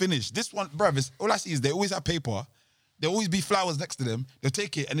model finish. This one, bruv, all I see is they always have paper. There'll always be flowers next to them. They'll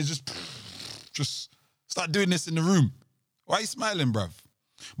take it and it's just start doing this in the room. Why are you smiling, bruv?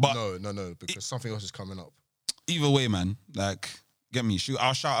 But no, because something else is coming up. Either way, man, like, get me.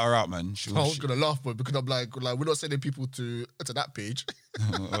 I'll shout her out, man. I was gonna laugh, but because I'm like we're not sending people to that page.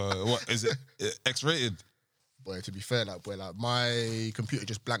 What is it? X-rated? Boy, to be fair, like, boy, like, my computer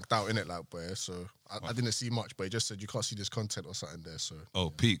just blanked out, innit, like, boy. So I didn't see much, but it just said you can't see this content or something there. So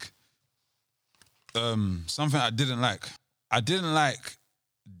peak. Something I didn't like. I didn't like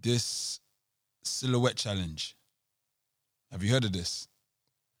this silhouette challenge. Have you heard of this?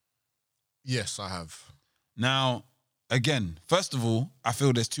 Yes, I have. Now, again, first of all, I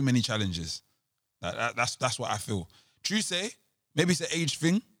feel there's too many challenges. That's what I feel. True say, maybe it's an age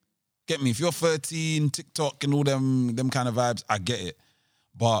thing. Get me? If you're 13, TikTok and all them kind of vibes, I get it.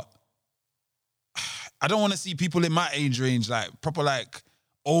 But I don't want to see people in my age range like proper like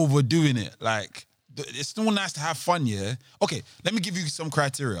overdoing it. Like, it's still nice to have fun, yeah? Okay, let me give you some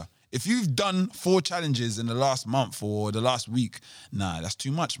criteria. If you've done 4 challenges in the last month or the last week, nah, that's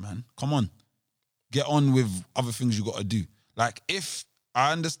too much, man. Come on. Get on with other things you got to do. Like, if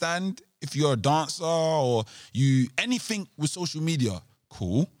I understand, if you're a dancer or anything with social media,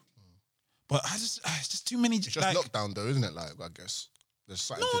 cool. But it's just too many. It's just lockdown though, isn't it? Like, I guess there's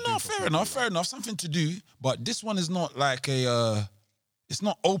something to do. No, fair enough. Something to do. But this one is not like it's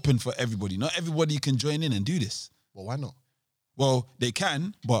not open for everybody. Not everybody can join in and do this. Well, why not? Well, they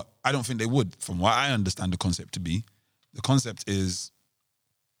can, but I don't think they would, from what I understand the concept to be. The concept is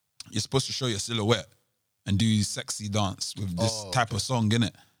you're supposed to show your silhouette and do sexy dance with this type of song,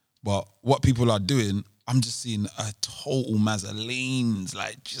 innit? But what people are doing, I'm just seeing a total mazalanes,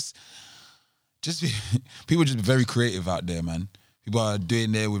 like just people just very creative out there, man. People are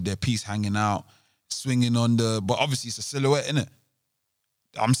doing there with their piece hanging out, swinging on but obviously it's a silhouette, innit?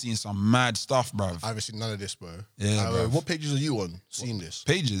 I'm seeing some mad stuff, bruv. I haven't seen none of this, bro. Yeah, bruv. What pages are you on seeing this?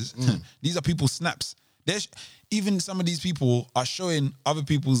 Pages? These are people's snaps. Even some of these people are showing other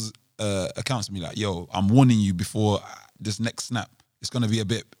people's accounts to me like, yo, I'm warning you before this next snap. It's going to be a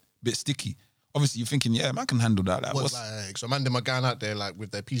bit sticky. Obviously, you're thinking, yeah, man can handle that. Like, so man, them are going out there like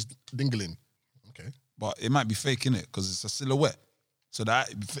with their piece dingling. Okay. But it might be fake, innit? Because it's a silhouette. So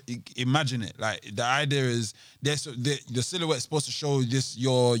imagine it. Like, the idea is the silhouette is supposed to show just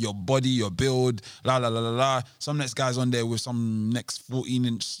your body, your build, la la la la la. Some next guy's on there with some next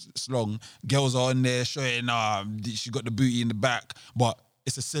 14-inch long. Girls are on there showing she got the booty in the back, but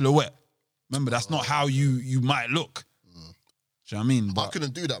it's a silhouette. Remember, that's not how you might look. Do you know what I mean? But I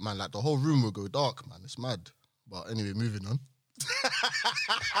couldn't do that, man. Like, the whole room would go dark, man. It's mad. But anyway, moving on.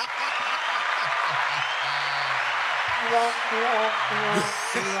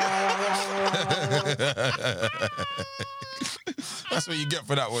 That's what you get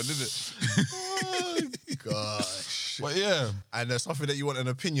for that one, isn't it? Oh, gosh. But yeah. And there's something that you want an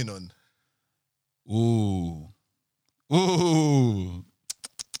opinion on. Ooh.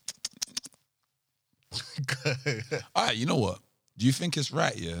 All right, you know what? Do you think it's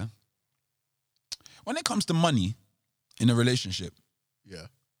right, yeah? When it comes to money in a relationship, yeah,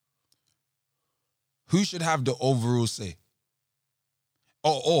 who should have the overall say?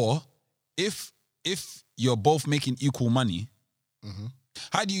 Or if you're both making equal money,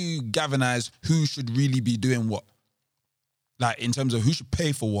 how do you galvanize who should really be doing what? Like, in terms of who should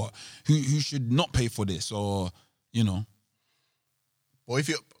pay for what, who should not pay for this, or, you know. Well, if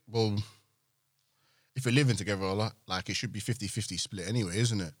you're living together, like, it should be 50-50 split anyway,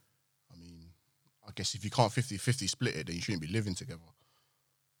 isn't it? I mean, I guess if you can't 50-50 split it, then you shouldn't be living together.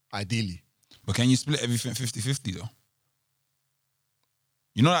 Ideally. But can you split everything 50-50 though?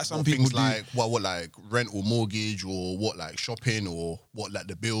 You know, like some people things do. Like what like rent or mortgage, or what, like shopping, or what, like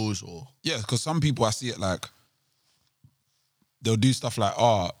the bills, or yeah, because some people, I see it like they'll do stuff like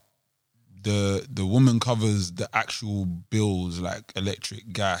the woman covers the actual bills, like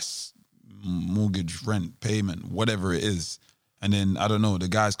electric, gas, mortgage, rent, payment, whatever it is, and then I don't know, the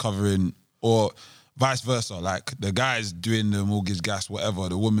guy's covering, or vice versa, like the guy's doing the mortgage, gas, whatever,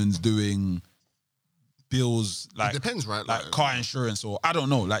 the woman's doing bills, like it depends, right? Like car insurance, or I don't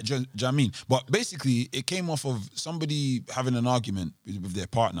know, like, do you know what I mean? But basically, it came off of somebody having an argument with their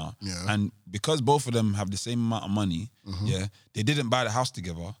partner, and because both of them have the same amount of money, they didn't buy the house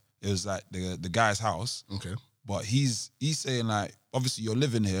together. It was like the guy's house, but he's saying, like, obviously you're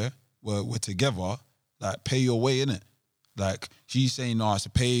living here, we're together, like, pay your way, innit? Like, she's saying, no, it's to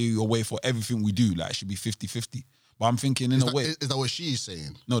pay your way for everything we do, like, it should be 50-50. But I'm thinking, in a way... Is that what she's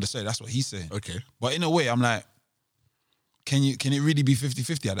saying? No, that's what he's saying. Okay. But in a way, I'm like, can it really be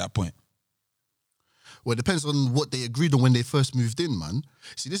 50-50 at that point? Well, it depends on what they agreed on when they first moved in, man.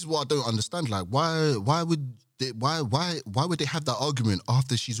 See, this is what I don't understand. Like, why would they have that argument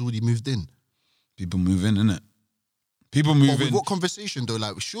after she's already moved in? People move in, innit? People move in. What conversation, though?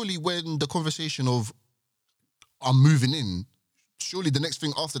 Like, surely when the conversation of I'm moving in, surely the next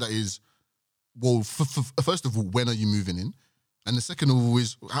thing after that is, well, first of all, when are you moving in? And the second of all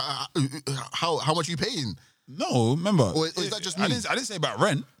is, how much are you paying? No, remember. Or is that just me? I didn't say about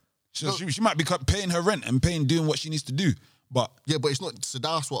rent. She might be paying her rent and doing what she needs to do. But yeah, but it's not. So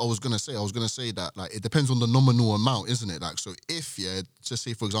that's what I was gonna say. I was gonna say that, like, it depends on the nominal amount, isn't it? Like, so if, just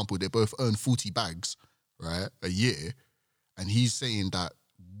say for example, they both earn 40 bags, right, a year, and he's saying that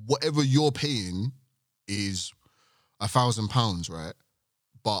whatever you're paying is £1,000, right?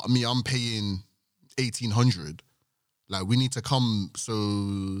 But me, I'm paying 1,800. Like, we need to come. So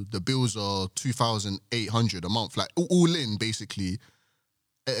the bills are 2,800 a month. Like, all in, basically,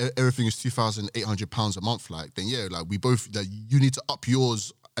 everything is £2,800 a month. Like, then yeah, like, we both, like, you need to up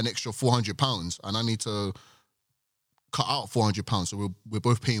yours an extra £400, and I need to cut out £400, so we're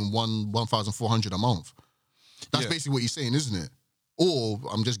both paying 1,400 a month. That's basically what he's saying, isn't it? Or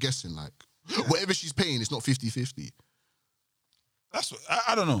I'm just guessing, like whatever she's paying, it's not 50-50. That's what,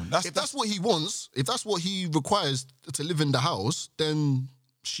 I don't know. If that's what he wants, if that's what he requires to live in the house, then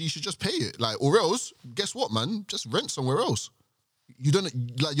she should just pay it. Like, or else, guess what, man? Just rent somewhere else. You're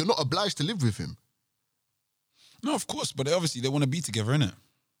not obliged to live with him. No, of course, but they want to be together, innit?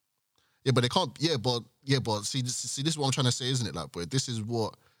 Yeah, but they can't. Yeah, but see, this is what I'm trying to say, isn't it? Like, but this is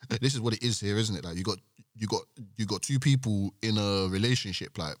what it is here, isn't it? Like, you got two people in a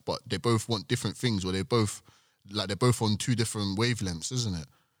relationship, like, but they both want different things, or they're both on two different wavelengths, isn't it?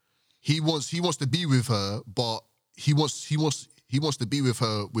 He wants to be with her, but he wants to be with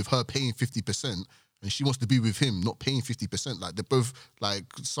her paying 50%, and she wants to be with him not paying 50%. Like, they're both, like,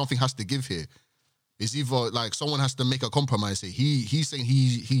 something has to give here. It's either like someone has to make a compromise here. He's saying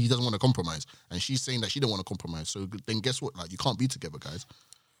he doesn't want to compromise, and she's saying that she don't want to compromise. So then guess what? Like, you can't be together, guys.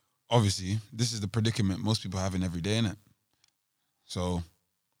 Obviously, this is the predicament most people have in every day, innit? So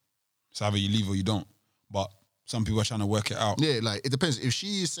it's either you leave or you don't. But some people are trying to work it out. Yeah, like, it depends. If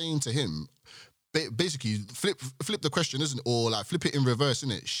she is saying to him, basically flip the question, isn't it? Or like flip it in reverse,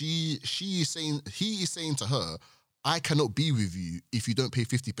 isn't it? He is saying to her, I cannot be with you if you don't pay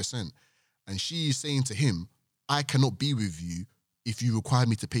 50%. And she is saying to him, I cannot be with you if you require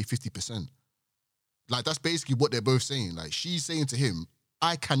me to pay 50%. Like, that's basically what they're both saying. Like, she's saying to him,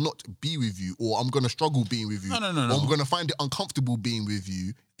 I cannot be with you, or I'm going to struggle being with you. No. Or I'm going to find it uncomfortable being with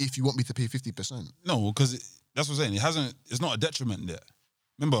you if you want me to pay 50%. No, because that's what I'm saying. It's not a detriment there.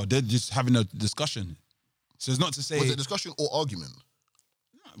 Remember, they're just having a discussion. So it's not to say... Was it discussion or argument?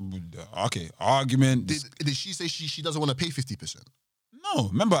 Okay, argument. Did she say she doesn't want to pay 50%? No,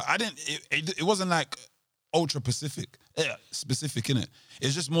 remember, it wasn't like ultra specific, innit?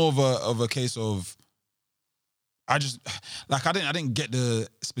 It's just more of a case of, I didn't get the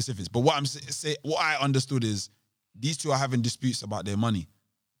specifics. But what what I understood is these two are having disputes about their money.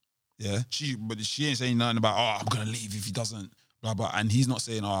 Yeah, but she ain't saying nothing about, I'm gonna leave if he doesn't, blah blah. And he's not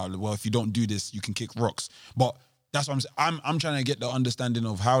saying, well, if you don't do this, you can kick rocks. But that's what I'm saying. I'm trying to get the understanding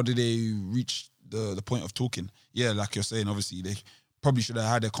of how did they reach the point of talking. Yeah, like you're saying, obviously they probably should have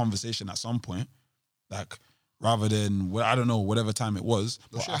had a conversation at some point, like, rather than, I don't know, whatever time it was.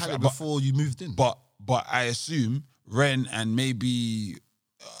 You should have had it before you moved in. But I assume Ren and maybe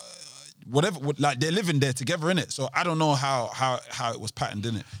whatever, like, they're living there together, innit? So I don't know how it was patterned,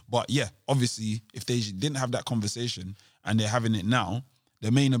 innit? But yeah, obviously, if they didn't have that conversation and they're having it now, the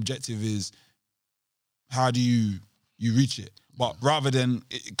main objective is how do you reach it? But rather than,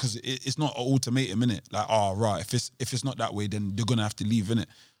 because it's not an ultimatum, innit? Like, right, if it's not that way, then they're gonna have to leave, innit?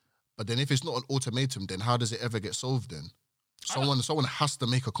 But then if it's not an ultimatum, then how does it ever get solved then? Someone has to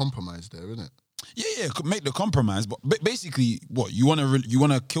make a compromise there, innit? Yeah, make the compromise. But basically, what you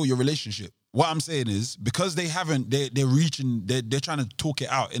wanna kill your relationship? What I'm saying is, because they haven't, they're trying to talk it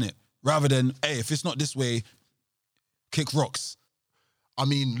out, innit? Rather than, hey, if it's not this way, kick rocks. I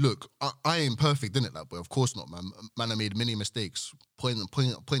mean, look, I ain't perfect, innit? Like, boy, of course not, man. Man, I made many mistakes. Point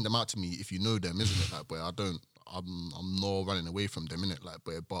them out to me if you know them, isn't it? Like, boy, I'm not running away from them, innit? Like,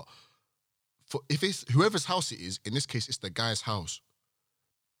 boy, but if it's whoever's house it is, in this case, it's the guy's house.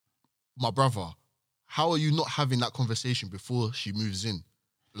 My brother, how are you not having that conversation before she moves in?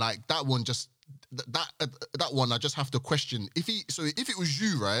 Like, that one just, that one I just have to question. If it was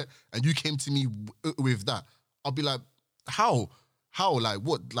you, right, and you came to me with that, I'll be like, how? Like,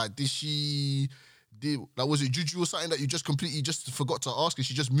 what? Like, was it juju or something that you just completely just forgot to ask and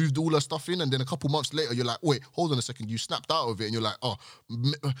she just moved all her stuff in, and then a couple months later you're like, wait, hold on a second, you snapped out of it and you're like,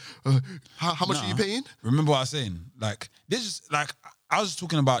 how much are you paying? Remember what I was saying? Like, this is like, I was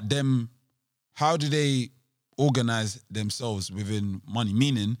talking about them, how do they organize themselves within money?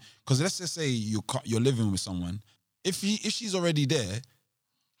 Meaning, because let's just say you're living with someone, if she's already there,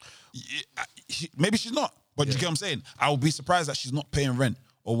 maybe she's not. But you get what I'm saying? I would be surprised that she's not paying rent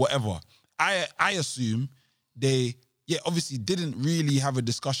or whatever. I assume they, obviously didn't really have a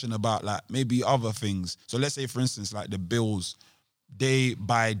discussion about, like, maybe other things. So let's say, for instance, like the bills day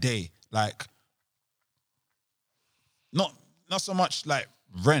by day. Like, not so much like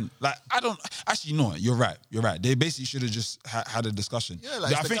rent. Like, you're right. They basically should have just had a discussion. Yeah,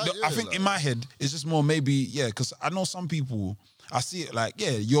 like, I think in my head, it's just more maybe, because I know some people, I see it like,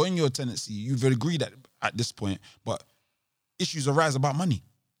 you're in your tenancy, you've agreed at this point, but issues arise about money.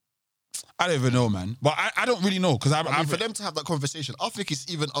 I don't even know, man. But I don't really know, because I mean, for them to have that conversation, I think it's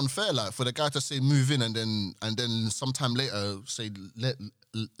even unfair, like, for the guy to say move in and then sometime later say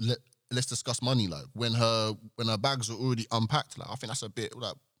let's discuss money, like when her bags are already unpacked. Like, I think that's a bit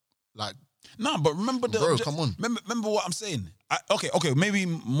like No, but remember Bro, come on. Remember what I'm saying. Okay. Maybe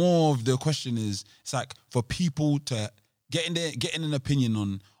more of the question is, it's like for people to getting an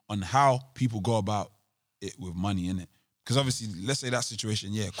opinion on how people go about it with money, innit? Because obviously, let's say that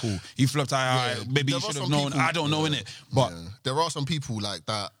situation, yeah, cool. He flopped out, maybe there you are should have some known. people- I don't know, innit? But there are some people like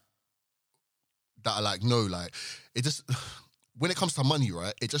that are like, no, like, it just, when it comes to money,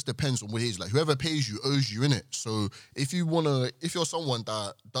 right, it just depends on what it is. Like, whoever pays you owes you, innit? So if you're someone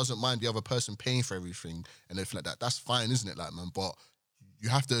that doesn't mind the other person paying for everything and everything like that, that's fine, isn't it, like, man? But you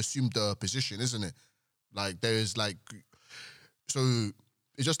have to assume the position, isn't it? Like, there's like, so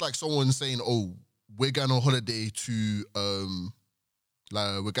it's just like someone saying, oh, we're going on holiday to,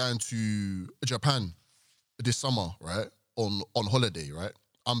 like, we're going to Japan this summer, right? On holiday, right?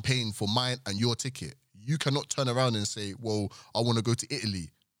 I'm paying for mine and your ticket. You cannot turn around and say, well, I want to go to Italy,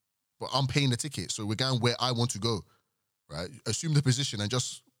 but I'm paying the ticket, so we're going where I want to go, right? Assume the position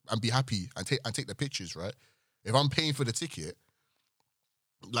and be happy and take the pictures, right? If I'm paying for the ticket,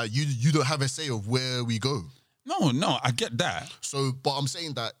 like, you don't have a say of where we go. no, I get that. So, but I'm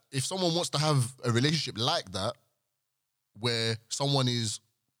saying that if someone wants to have a relationship like that, where someone is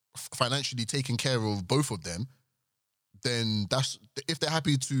financially taking care of both of them, then if they're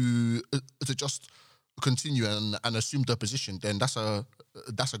happy to just continue and assume their position, then that's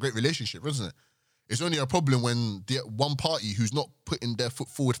a great relationship, isn't it? It's only a problem when the one party who's not putting their foot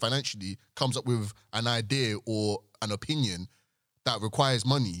forward financially comes up with an idea or an opinion that requires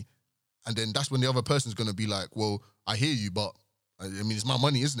money, and then that's when the other person's going to be like, well, I hear you, but I mean, it's my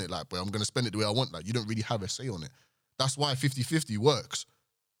money, isn't it? Like, but I'm going to spend it the way I want. Like, you don't really have a say on it. That's why 50-50 works.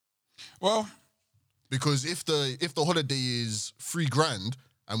 Well, because if the holiday is $3,000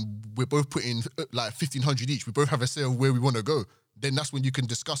 and we're both putting like 1,500 each, we both have a say of where we want to go, then that's when you can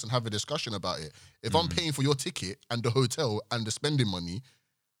discuss and have a discussion about it. If I'm paying for your ticket and the hotel and the spending money,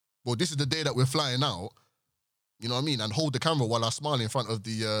 well, this is the day that we're flying out, you know what I mean? And hold the camera while I smile in front of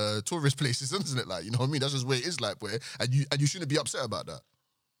the tourist places, isn't it? Like, you know what I mean? That's just where it is, like, boy. And you shouldn't be upset about that.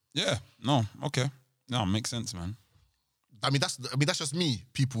 yeah, no, okay. No, makes sense, man. I mean, that's just me,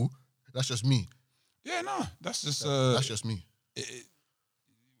 people. That's just me. Yeah, no, that's just That's just me.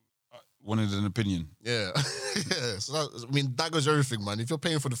 wanted an opinion. Yeah. Yeah. So that goes everything, man. If you're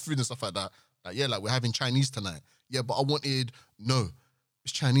paying for the food and stuff like that, like, yeah, like, we're having Chinese tonight. Yeah, but no,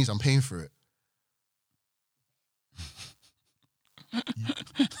 it's Chinese, I'm paying for it.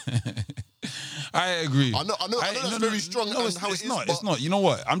 I agree. I know that's very strong. No, and how it's it is, not. but It's not. You know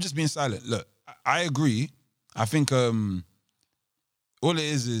what? I'm just being silent. Look, I agree. I think all it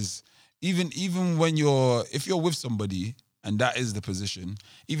is even when if you're with somebody and that is the position,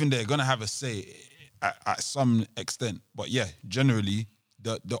 even they're gonna have a say at some extent. But yeah, generally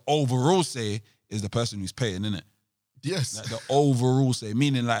the overall say is the person who's paying, innit? Yes. Like the overall say,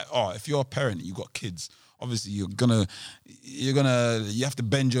 meaning like, oh, if you're a parent, you got kids, obviously you have to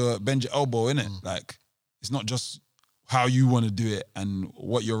bend your elbow, innit? Like, it's not just how you want to do it and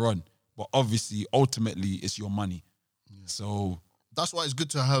what you're on, but obviously ultimately it's your money. So That's why it's good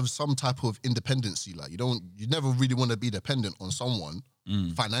to have some type of independency. Like, you never really want to be dependent on someone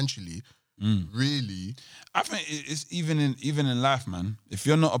financially. Really. I think it's even in life, man. If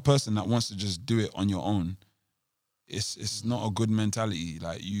you're not a person that wants to just do it on your own, it's not a good mentality.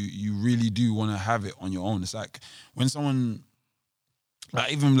 Like, you really do want to have it on your own. It's like when someone,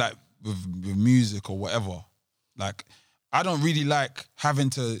 like, even like with music or whatever, like, I don't really like having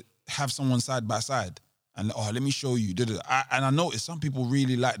to have someone side by side and, oh, let me show you. And I notice some people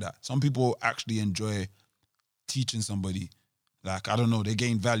really like that. Some people actually enjoy teaching somebody. Like, I don't know, they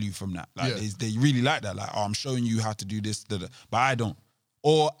gain value from that. Like, they really like that. Like, oh, I'm showing you how to do this, but I don't.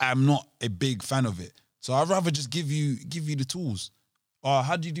 Or I'm not a big fan of it. So I'd rather just give you the tools. Oh,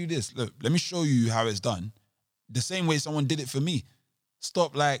 how do you do this? Look, let me show you how it's done. The same way someone did it for me.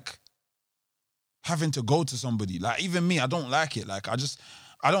 Stop, like, having to go to somebody. Like, even me, I don't like it. Like,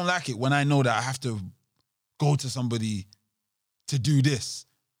 I don't like it when I know that I have to go to somebody to do this,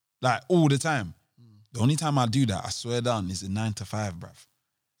 like, all the time. The only time I do that, I swear down, is in 9 to 5, bruv.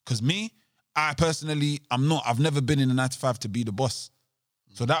 Because me, I personally, I've never been in a 9 to 5 to be the boss.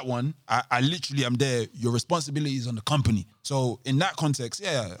 So that one, I literally am there. Your responsibility is on the company. So in that context,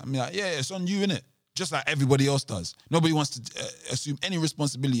 yeah, I mean, like, yeah, it's on you, innit? Just like everybody else does. Nobody wants to assume any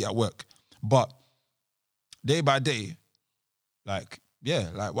responsibility at work. But day by day, like, yeah,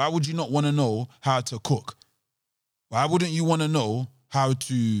 like, why would you not want to know how to cook? Why wouldn't you want to know how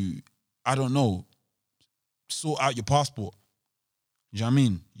to, I don't know, sort out your passport? You know what I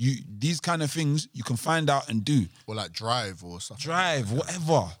mean? These kind of things you can find out and do. Or like drive or something. Drive,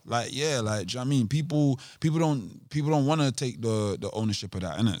 whatever. Like, yeah, like, do you know what I mean? People don't want to take the ownership of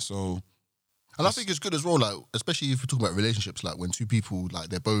that, innit? So And I think it's good as well, like, especially if we're talking about relationships, like when two people, like,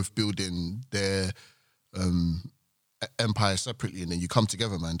 they're both building their empire separately and then you come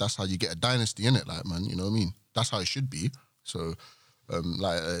together, man. That's how you get a dynasty, innit? Like, man, you know what I mean? That's how it should be. So,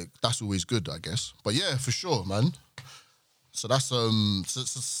 that's always good, I guess. But yeah, for sure, man. So that's so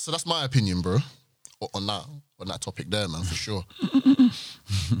that's my opinion, bro, on that topic there, man, for sure.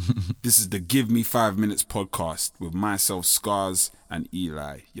 This is the Give Me 5 Minutes podcast with myself, Scars, and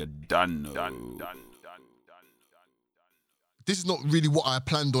Eli. You're done. This is not really what I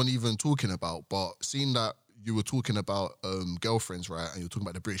planned on even talking about, but seeing that you were talking about girlfriends, right, and you were talking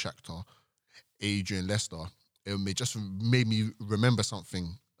about the British actor Adrian Lester, it just made me remember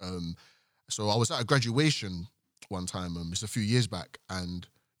something. So I was at a graduation one time, it's a few years back, and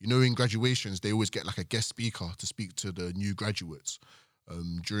you know, in graduations they always get like a guest speaker to speak to the new graduates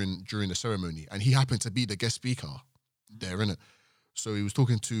during the ceremony, and he happened to be the guest speaker there, innit? So he was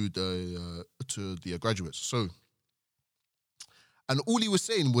talking to the graduates. So, and all he was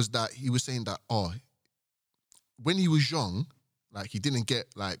saying was that when he was young, like, he didn't get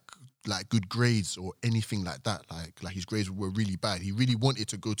like good grades or anything like that. Like his grades were really bad. He really wanted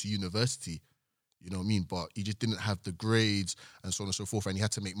to go to university, you know what I mean? But he just didn't have the grades and so on and so forth. And he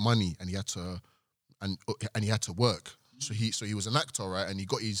had to make money and he had to work. So he was an actor, right? And he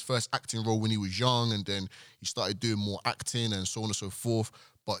got his first acting role when he was young, and then he started doing more acting and so on and so forth.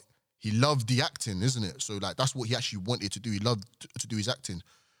 But he loved the acting, isn't it? So like that's what he actually wanted to do. He loved to do his acting.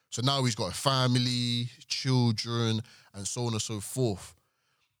 So now he's got a family, children, and so on and so forth.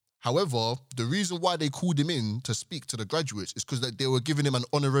 However, the reason why they called him in to speak to the graduates is because they were giving him an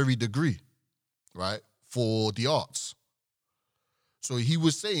honorary degree, right, for the arts. So he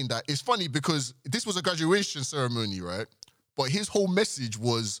was saying that it's funny because this was a graduation ceremony, right? But his whole message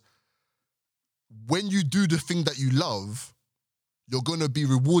was, when you do the thing that you love, you're going to be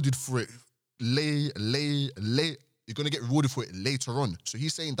rewarded for it you're going to get rewarded for it later on. So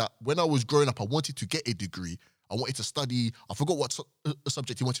he's saying that when I was growing up, I wanted to get a degree. I wanted to study. I forgot what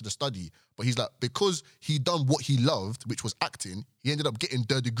subject he wanted to study. But he's like, because he done what he loved, which was acting, he ended up getting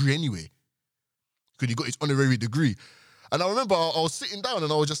the degree anyway. Because he got his honorary degree. And I remember I was sitting down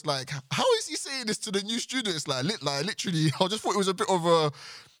and I was just like, how is he saying this to the new students? Like literally, I just thought it was a bit of an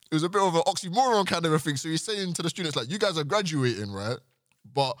oxymoron kind of a thing. So he's saying to the students, like, you guys are graduating, right?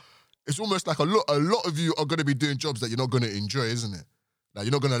 But it's almost like a lot of you are going to be doing jobs that you're not going to enjoy, isn't it? Like,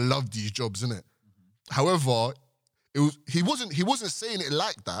 you're not going to love these jobs, isn't it? Mm-hmm. However, he wasn't saying it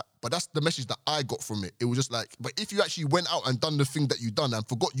like that, but that's the message that I got from it. It was just like, but if you actually went out and done the thing that you done and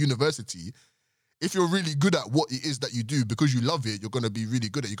forgot university, if you're really good at what it is that you do, because you love it, you're going to be really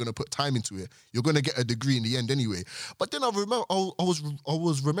good at it. You're going to put time into it. You're going to get a degree in the end anyway. But then I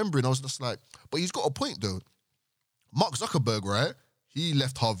was remembering, I was just like, but he's got a point though. Mark Zuckerberg, right? He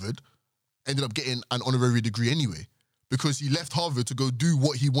left Harvard, ended up getting an honorary degree anyway, because he left Harvard to go do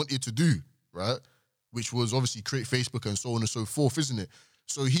what he wanted to do, right? Which was obviously create Facebook and so on and so forth, isn't it?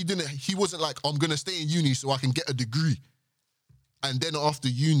 So he wasn't like, I'm going to stay in uni so I can get a degree. And then after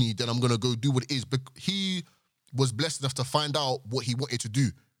uni, then I'm going to go do what it is. But he was blessed enough to find out what he wanted to do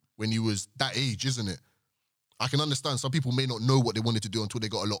when he was that age, isn't it? I can understand some people may not know what they wanted to do until they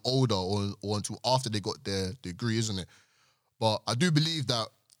got a lot older or until after they got their degree, isn't it? But I do believe that,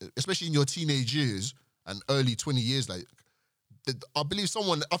 especially in your teenage years and early 20 years, like, I believe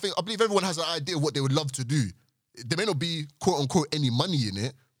everyone has an idea of what they would love to do. There may not be, quote unquote, any money in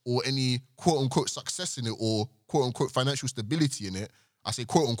it or any, quote unquote, success in it or, quote unquote, financial stability in it. I say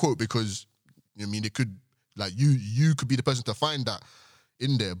quote unquote because, you know what I mean, it could, like, you could be the person to find that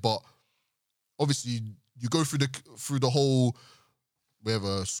in there. But obviously, you go through the whole,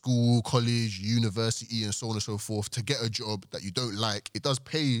 whether school, college, university, and so on and so forth, to get a job that you don't like. It does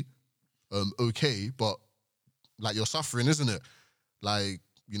pay okay, but like, you're suffering, isn't it? Like,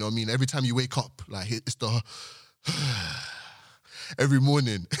 you know what I mean? Every time you wake up, like, it's the every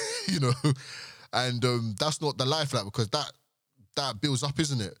morning, you know? And that's not the life, like, because that builds up,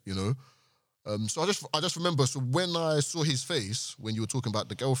 isn't it? You know? So I just remember, so when I saw his face, when you were talking about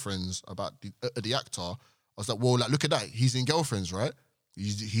the girlfriends, about the actor, I was like, well, like, look at that. He's in Girlfriends, right?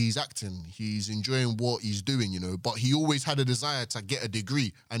 He's acting. He's enjoying what he's doing, you know? But he always had a desire to get a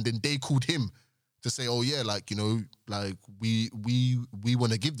degree. And then they called him to say, oh, yeah, like, you know, like, we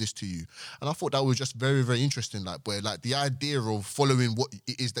want to give this to you. And I thought that was just very, very interesting. Like, where, like, the idea of following what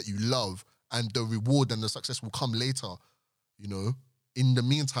it is that you love and the reward and the success will come later, you know? In the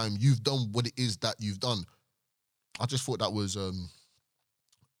meantime, you've done what it is that you've done. I just thought that was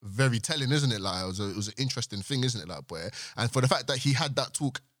very telling, isn't it? Like, it was an interesting thing, isn't it? Like, boy, and for the fact that he had that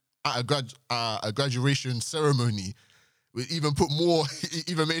talk at a graduation ceremony it even put more, it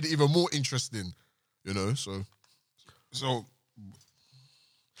even made it even more interesting, you know. So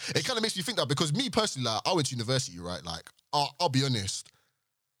it kind of makes me think that, because me personally, like, I went to university, right? Like, I'll be honest.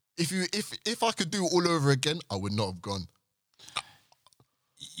 If I could do it all over again, I would not have gone.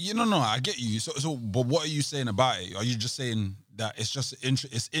 No, I get you. So, but what are you saying about it? Are you just saying that it's just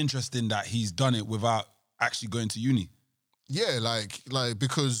it's interesting that he's done it without actually going to uni? Yeah, like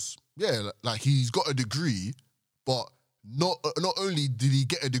because like he's got a degree, but not only did he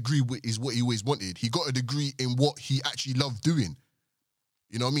get a degree is what he always wanted, he got a degree in what he actually loved doing.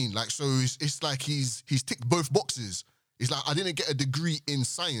 You know what I mean? Like, so it's like he's ticked both boxes. It's like, I didn't get a degree in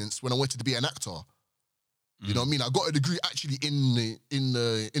science when I wanted to be an actor. You know what I mean? I got a degree actually in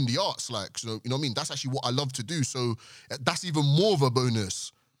the arts, like, so, you know what I mean? That's actually what I love to do. So that's even more of a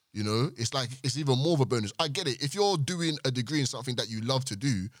bonus. You know, it's like, it's even more of a bonus. I get it. If you're doing a degree in something that you love to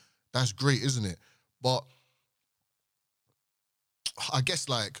do, that's great, isn't it? But I guess,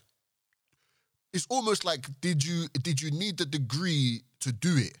 like, it's almost like, did you need the degree to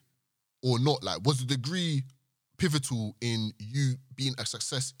do it or not? Like, was the degree pivotal in you being a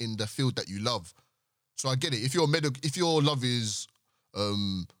success in the field that you love? So I get it. If your love is, I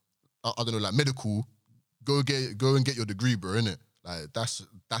don't know, like medical, go and get your degree, bro. Innit? Like that's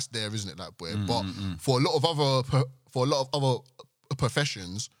there, isn't it? Like, boy. But for a lot of other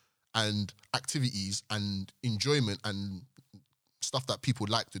professions and activities and enjoyment and stuff that people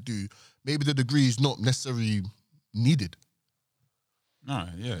like to do, maybe the degree is not necessarily needed. No,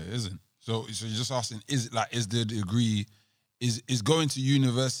 yeah, it isn't. So you're just asking, is the degree, is going to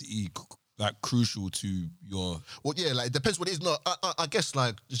university like crucial to your? Well, yeah, like it depends what it is. No, I guess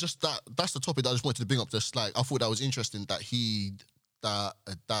like it's just that's the topic that I just wanted to bring up. Just like I thought that was interesting that he done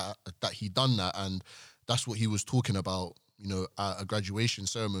that, and that's what he was talking about, you know, at a graduation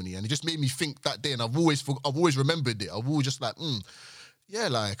ceremony, and it just made me think that day, and I've always remembered it. I've always just like, yeah,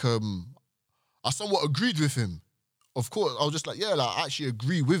 like I somewhat agreed with him. Of course, I was just like, yeah, like I actually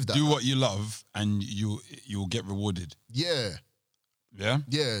agree with that. Do what you love, and you'll get rewarded. Yeah. Yeah.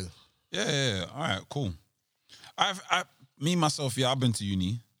 Yeah. Yeah. All right, cool. I've been to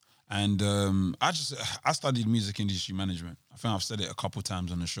uni, and I studied music industry management. I think I've said it a couple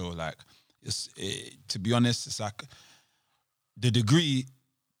times on the show. Like, to be honest, it's like the degree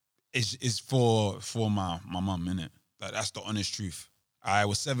is for my mum, innit? Like, that's the honest truth. I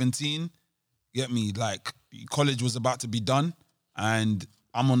was 17. Get me? Like, college was about to be done, and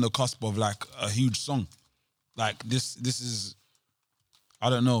I'm on the cusp of like a huge song. Like, this is, I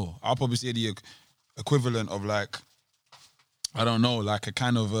don't know, I'll probably say the equivalent of like, I don't know, like a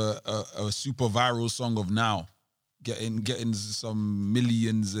kind of a super viral song of now, getting some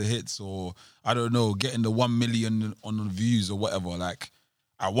millions of hits, or I don't know, getting the 1 million on the views or whatever. Like,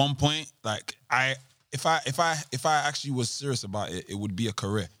 at one point, like if I actually was serious about it, it would be a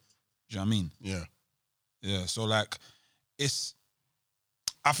career. Do you know what I mean? Yeah. Yeah. So like,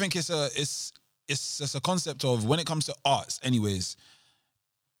 I think it's just a concept of, when it comes to arts, anyways,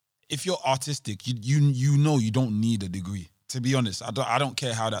 if you're artistic, you know you don't need a degree. To be honest, I don't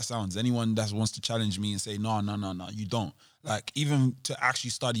care how that sounds. Anyone that wants to challenge me and say no, you don't. Like, even to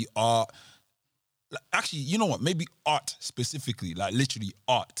actually study art, like, actually, you know what? Maybe art specifically, like literally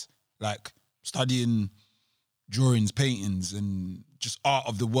art, like studying drawings, paintings, and just art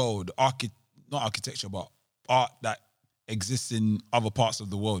of the world, not architecture, but art that exists in other parts of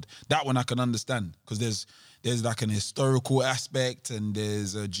the world. That one I can understand, because there's like an historical aspect and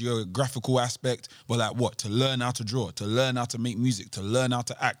there's a geographical aspect. But like, what? To learn how to draw, to learn how to make music, to learn how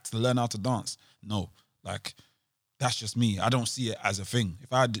to act, to learn how to dance. No, like, that's just me. I don't see it as a thing.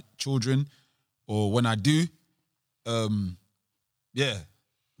 If I had children, or when I do, yeah,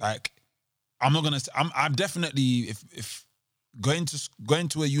 like, I'm not gonna. I'm definitely, if going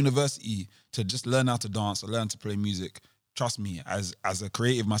to a university to just learn how to dance or learn to play music. Trust me, as a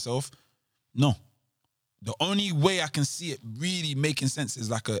creative myself, no. The only way I can see it really making sense is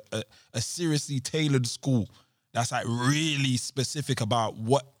like a seriously tailored school that's like really specific about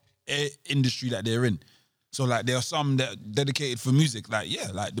what industry that they're in. So like, there are some that are dedicated for music, like, yeah,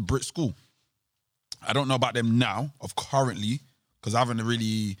 like the Brit School. I don't know about them now, currently, because I haven't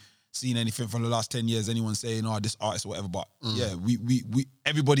really seen anything from the last 10 years, anyone saying, oh, this artist or whatever. But yeah, we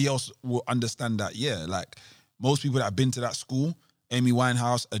everybody else will understand that, yeah, like, most people that have been to that school, Amy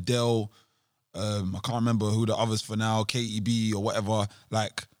Winehouse, Adele, I can't remember who the others for now, KEB or whatever,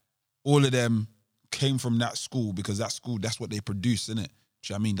 like, all of them came from that school, because that school, that's what they produce, innit? Do you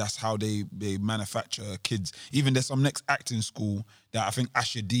know what I mean? That's how they manufacture kids. Even there's some next acting school that I think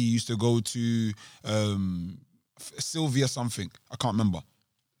Asher D used to go to, Sylvia something, I can't remember.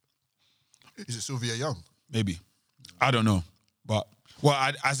 Is it Sylvia Young? Maybe. I don't know, but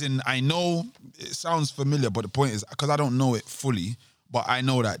I know it sounds familiar, but the point is because I don't know it fully, but I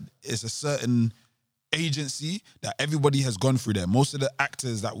know that it's a certain agency that everybody has gone through there. Most of the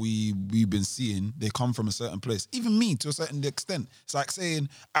actors that we've been seeing, they come from a certain place. Even me, to a certain extent. It's like saying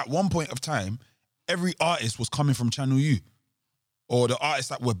at one point of time, every artist was coming from Channel U. Or the artists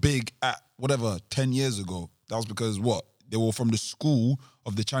that were big at whatever 10 years ago. That was because what? They were from the school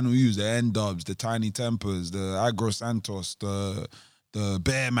of the Channel U's, the N-Dubs, the Tiny Tempers, the Agro Santos, the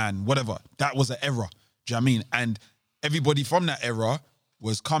Bearman, whatever. That was an era. Do you know what I mean? And everybody from that era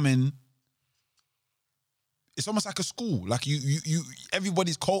was coming. It's almost like a school. Like you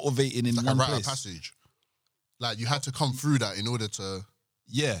everybody's cultivating in like one a rite place. of passage. Like you had to come through that in order to.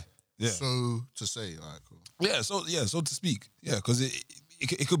 Yeah. So to say, like. So to speak. Yeah, because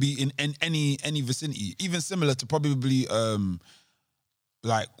it could be in any vicinity, even similar to probably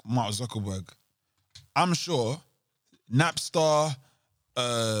like Mark Zuckerberg. I'm sure Napster,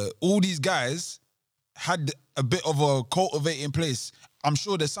 all these guys had a bit of a cultivating place. I'm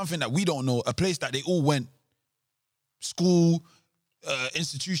sure there's something that we don't know, a place that they all went, school,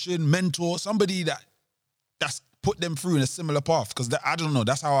 institution, mentor, somebody that's put them through in a similar path. Because I don't know,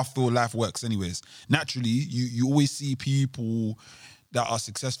 that's how I feel life works anyways. Naturally, you always see people that are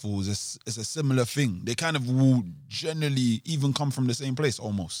successful. It's a similar thing. They kind of will generally even come from the same place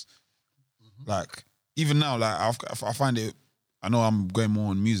almost. Mm-hmm. Like, even now, like I find it, I know I'm going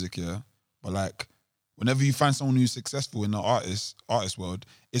more on music here, but like, whenever you find someone who's successful in the artist world,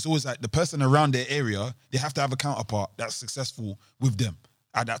 it's always like the person around their area, they have to have a counterpart that's successful with them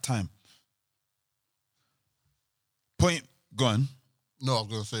at that time. Point gone. No, I was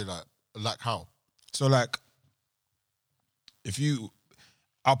going to say like how? So like,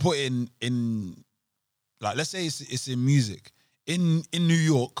 I'll put in like, let's say it's in music. In New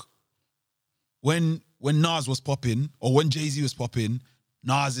York, when Nas was popping, or when Jay-Z was popping,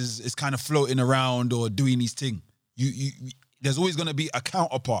 Nas is kind of floating around or doing his thing. There's always going to be a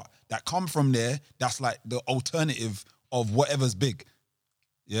counterpart that come from there that's like the alternative of whatever's big.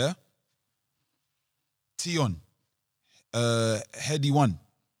 Yeah? Tion, Heady One.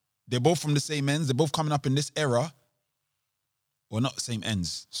 They're both from the same ends. They're both coming up in this era. Well, not the same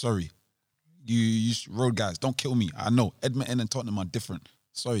ends. Sorry. You road guys, don't kill me. I know Edmonton and Tottenham are different.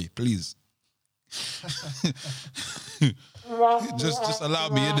 Sorry, please. just allow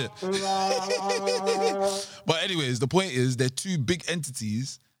me in it. But anyways, the point is they're two big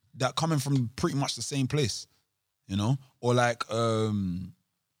entities that coming from pretty much the same place, you know? Or like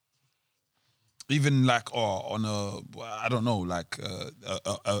even like on a, I don't know, like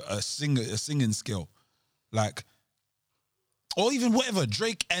a singing skill, like, or even whatever,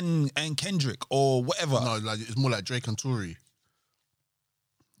 Drake and Kendrick or whatever. No, like it's more like Drake and Tory.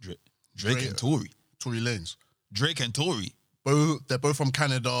 Drake and Tory. Tory Lanez. Drake and Tory. They're both from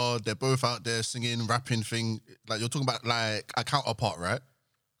Canada. They're both out there singing, rapping thing. Like, you're talking about like a counterpart, right?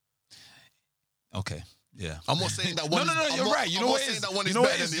 Okay. Yeah. I'm not saying that one. No, you're right. You know what it is. You know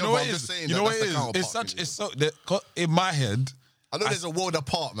what it is. You know what it is. You know what it is. It's so in my head. I know there's a world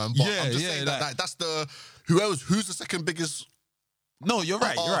apart, man. But I'm just saying that that's the who's the second biggest. No, you're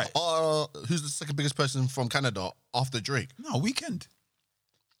right. You're right. Who's the second biggest person from Canada after Drake? No, Weeknd.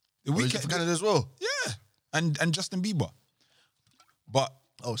 The Weeknd from Canada as well. Yeah, and Justin Bieber. But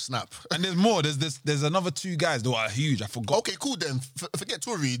oh snap! And there's more. There's another two guys that are huge. I forgot. Okay, cool then. Forget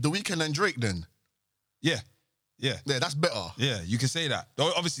Tory, The Weeknd and Drake then. Yeah, that's better. Yeah, you can say that.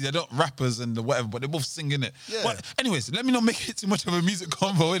 Obviously, they're not rappers and the whatever, but they're both singing it. Yeah. But anyways, let me not make it too much of a music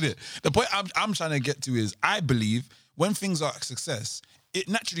convo, innit? The point I'm trying to get to is I believe when things are a success, it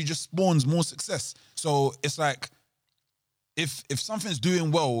naturally just spawns more success. So it's like if something's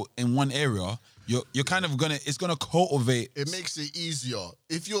doing well in one area, you're kind of it's gonna cultivate. It makes it easier.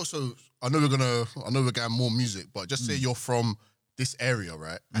 If you're I know we're getting more music, but just say you're from this area,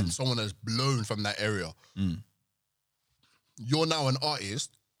 right? And someone has blown from that area. You're now an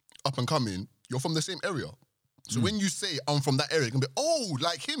artist, up and coming, you're from the same area. So when you say, I'm from that area, you're going to be, oh,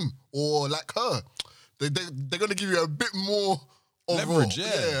 like him or like her. They're going to give you a bit more of leverage,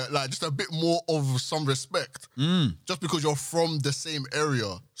 like just a bit more of some respect. Just because you're from the same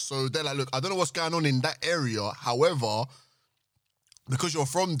area. So they're like, look, I don't know what's going on in that area. However, because you're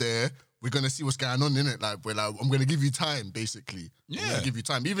from there, we're going to see what's going on in it. Like, I'm going to give you time, basically. Yeah. I'm going to give you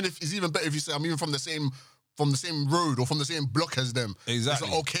time. Even if it's even better if you say, I'm even from the same road or from the same block as them. Exactly.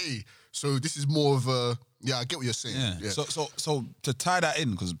 It's like, okay. So this is more of a, I get what you're saying. Yeah. Yeah. So to tie that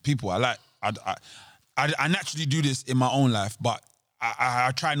in, because people, I naturally do this in my own life, but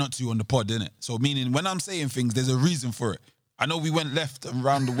I try not to on the pod, innit? So meaning when I'm saying things, there's a reason for it. I know we went left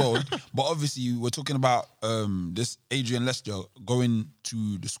around the world, but obviously we're talking about this Adrian Lester going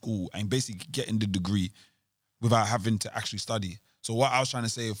to the school and basically getting the degree without having to actually study. So what I was trying to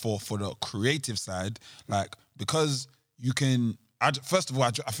say for the creative side, like, because you can, first of all,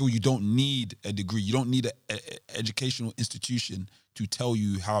 I feel you don't need a degree. You don't need an educational institution to tell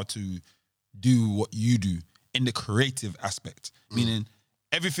you how to do what you do in the creative aspect, meaning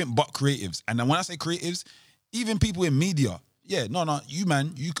everything but creatives. And then when I say creatives, even people in media,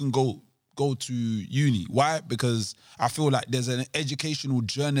 you can go to uni. Why? Because I feel like there's an educational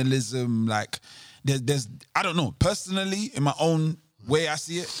journalism, like there's I don't know, personally, in my own way I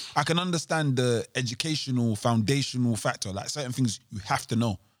see it, I can understand the educational foundational factor, like certain things you have to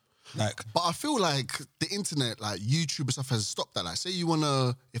know. Like, but I feel like the internet, like YouTube and stuff, has stopped that. Like, say you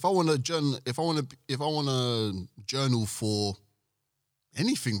wanna, if I wanna journal for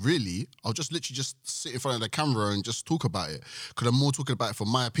anything really, I'll just literally just sit in front of the camera and just talk about it. Because I'm more talking about it from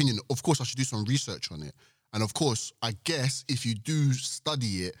my opinion. Of course, I should do some research on it. And of course, I guess if you do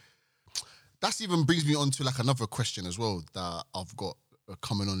study it, that even brings me on to like another question as well that I've got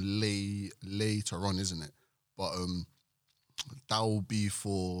coming on later on, isn't it? But that will be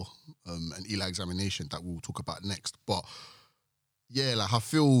for an Eli examination that we'll talk about next. But yeah, like I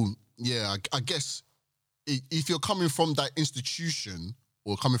feel, I guess if you're coming from that institution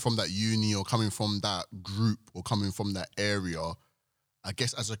or coming from that uni or coming from that group or coming from that area, I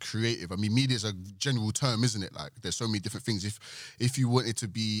guess as a creative, I mean, media is a general term, isn't it? Like, there's so many different things. If you wanted to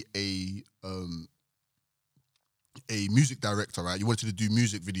be a music director, right? You wanted to do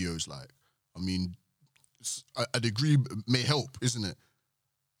music videos, like, I mean, a degree may help, isn't it?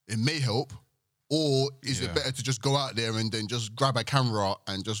 It may help. Or is it better to just go out there and then just grab a camera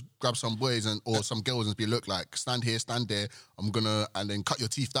and just grab some boys or some girls and be, look, like, stand here, stand there, and then cut your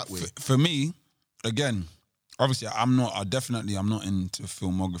teeth that way? For me, again, obviously, I'm not into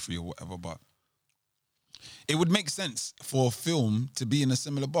filmography or whatever, but it would make sense for film to be in a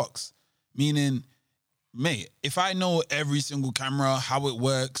similar box. Meaning, mate, if I know every single camera, how it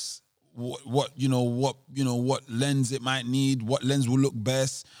works, what lens it might need, what lens will look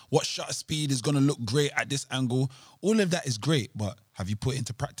best, what shutter speed is gonna look great at this angle, all of that is great, but have you put it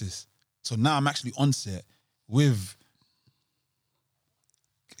into practice? So now I'm actually on set with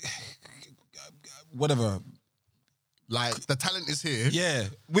whatever. Like, the talent is here. Yeah,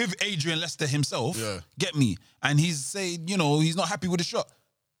 with Adrian Lester himself. Yeah. Get me? And he's saying, he's not happy with the shot.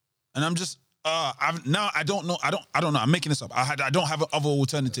 And I'm just, I don't know. I'm making this up. I don't have an other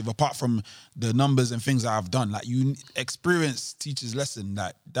alternative apart from the numbers and things that I've done. Like, experience teaches lesson.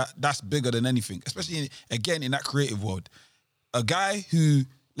 That's bigger than anything, especially again in that creative world. A guy who,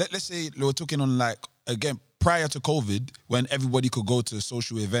 let's say we're talking on, like, again, prior to COVID, when everybody could go to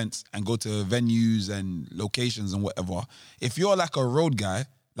social events and go to venues and locations and whatever, if you're like a road guy,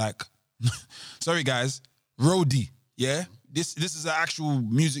 like, sorry guys, roadie, yeah? This is actual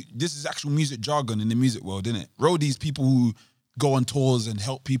music jargon in the music world, isn't it? Roadies, people who go on tours and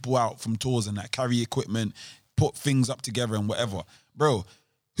help people out from tours and that carry equipment, put things up together and whatever. Bro,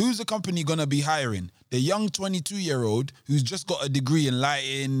 who's the company gonna be hiring? The young 22-year-old who's just got a degree in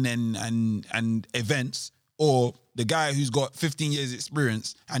lighting and events, or the guy who's got 15 years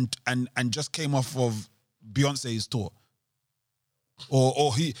experience and just came off of Beyonce's tour?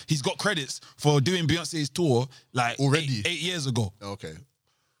 Or he's got credits for doing Beyonce's tour like already 8 years ago. Okay.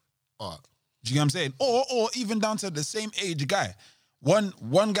 All right. Do you get what I'm saying? Or even down to the same age guy.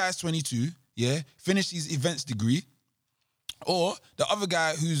 One guy's 22, finished his events degree. Or the other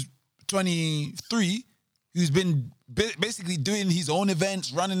guy who's 23, who's been basically doing his own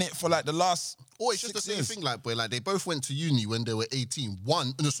events, running it for like the last Or it's just the same years. thing, like, boy, like, they both went to uni when they were 18.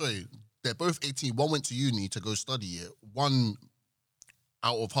 They're both 18. One went to uni to go study it. One,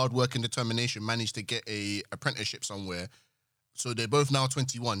 out of hard work and determination, managed to get a apprenticeship somewhere. So they're both now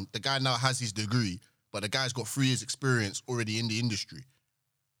 21. The guy now has his degree, but the guy's got 3 years experience already in the industry.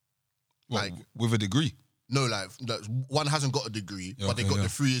 What, Like, with a degree. no, like one hasn't got a degree, but they okay, got the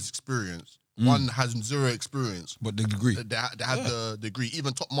 3 years experience. One has 0 experience. But the degree. They had the degree,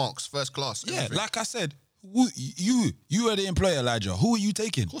 even top marks, first class. Yeah, everything. like I said, you are the employer, Elijah. Who are you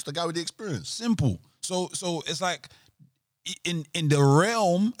taking? Of course, the guy with the experience. Simple. So it's like in the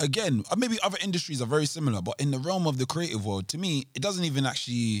realm, again, maybe other industries are very similar, but in the realm of the creative world, to me, it doesn't even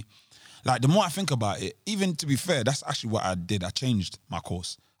actually, like, the more I think about it, even to be fair, that's actually what I did. I changed my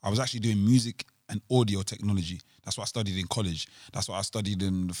course. I was actually doing music and audio technology. That's what I studied in college. That's what I studied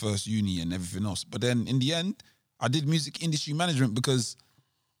in the first uni and everything else. But then in the end, I did music industry management because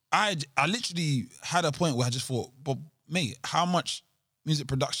I literally had a point where I just thought, but mate, how much music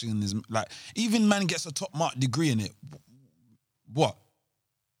production is, like, even man gets a top mark degree in it. What?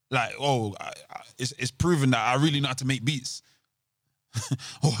 Like, it's proven that I really know how to make beats.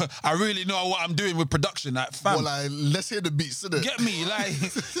 Or I really know what I'm doing with production. Like, fam, Well, like, let's hear the beats, innit? get me? Like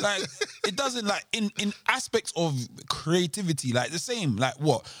it doesn't, like, in aspects of creativity, like the same. Like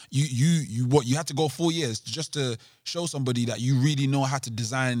what? You had to go 4 years just to show somebody that you really know how to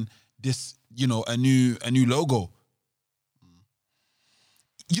design this, you know, a new logo.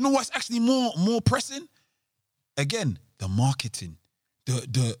 You know what's actually more pressing? Again, the marketing.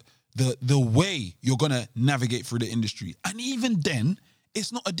 The way you're gonna navigate through the industry, and even then,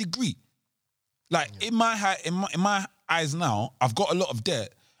 it's not a degree. Like in my eyes now, I've got a lot of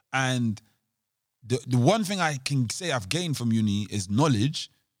debt, and the one thing I can say I've gained from uni is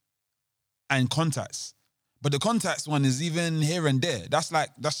knowledge and contacts. But the contacts one is even here and there. That's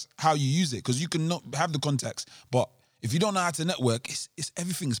how you use it, because you can not have the contacts, but if you don't know how to network, it's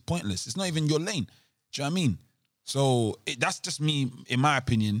everything's pointless. It's not even your lane. Do you know what I mean? So that's just me, in my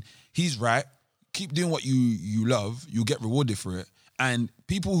opinion. He's right. Keep doing what you love. You'll get rewarded for it. And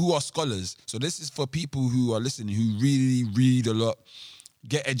people who are scholars, so this is for people who are listening, who really read a lot,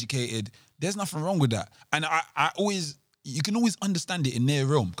 get educated. There's nothing wrong with that. And you can always understand it in their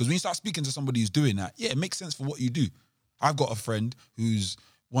realm. Because when you start speaking to somebody who's doing that, yeah, it makes sense for what you do. I've got a friend who's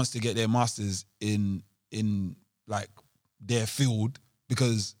wants to get their masters in like their field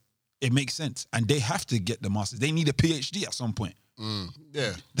because it makes sense. And they have to get the masters. They need a PhD at some point.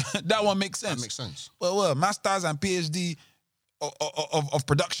 Yeah. That one makes sense. That makes sense. Well, masters and PhD of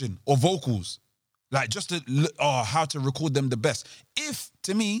production or vocals. Like, just to how to record them the best. If,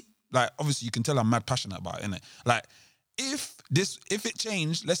 to me, like, obviously you can tell I'm mad passionate about it, innit? Like, if it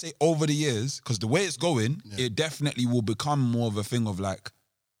changed, let's say over the years, because the way it's going, it definitely will become more of a thing of like,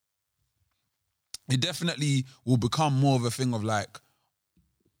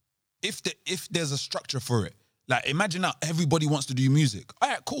 if there's a structure for it. Like, imagine now everybody wants to do music. All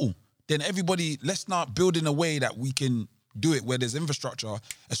right, cool. Then everybody, let's start building a way that we can do it where there's infrastructure.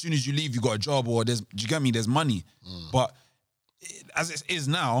 As soon as you leave, you got a job, or do you get me? There's money. But as it is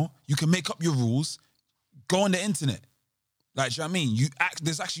now, you can make up your rules, go on the internet. Like, do you know what I mean?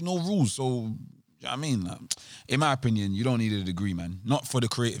 There's actually no rules. So, you know what I mean? In my opinion, you don't need a degree, man. Not for the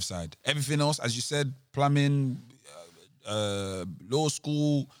creative side. Everything else, as you said, plumbing, law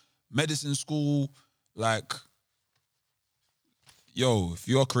school, medicine school, like, yo, if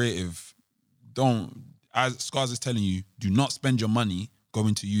you're creative, as Scars is telling you, do not spend your money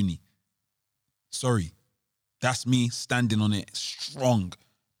going to uni. Sorry. That's me standing on it strong.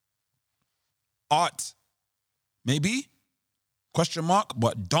 Art, maybe? Question mark.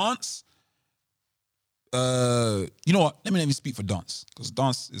 But dance, you know what? Let me speak for dance, because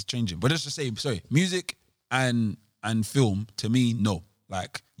dance is changing. But let's just say, sorry, music and film, to me, no.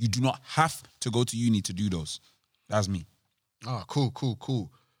 Like, you do not have to go to uni to do those. That's me. Ah, cool.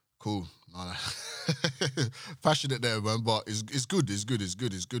 No, passionate there, man. But it's good. It's good,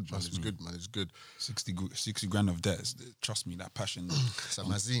 man. It's good. 60 grand of debt. Trust me, that passion. It's a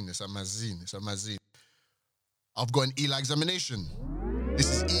mazine. I've got an Eli examination. This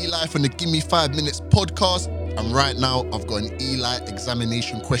is Eli from the Give Me 5 Minutes podcast. And right now, I've got an Eli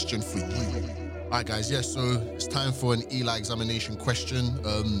examination question for you. All right, guys. Yes, so it's time for an Eli examination question.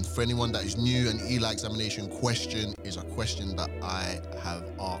 For anyone that is new, an Eli examination question is a question that I have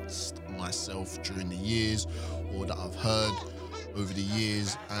asked myself during the years, or that I've heard over the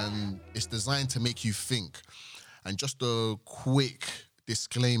years, and it's designed to make you think. And just a quick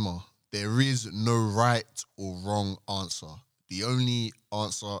disclaimer, there is no right or wrong answer. The only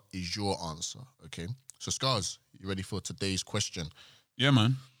answer is your answer, okay? So, Scars, you ready for today's question? Yeah,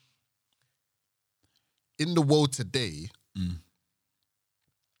 man. In the world today,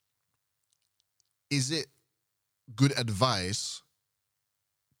 is it good advice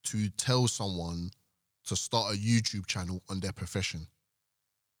to tell someone to start a YouTube channel on their profession?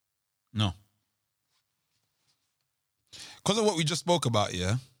 No. Because of what we just spoke about,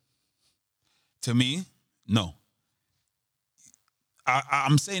 yeah, to me, no.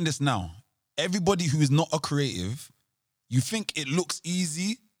 I'm saying this now. Everybody who is not a creative, you think it looks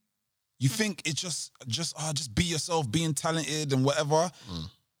easy. You think it's just be yourself, being talented and whatever.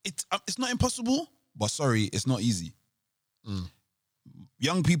 It's not impossible, but sorry, it's not easy.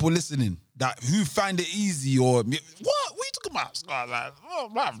 Young people listening who find it easy, or what are you talking about? Like, oh,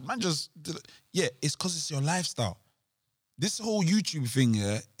 man, it's because it's your lifestyle. This whole YouTube thing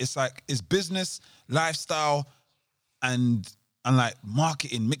here, it's like, it's business, lifestyle, and like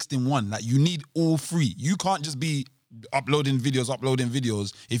marketing mixed in one. Like, you need all three. You can't just be uploading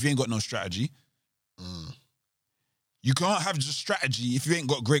videos if you ain't got no strategy. You can't have just strategy if you ain't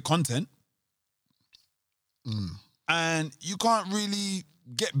got great content. And you can't really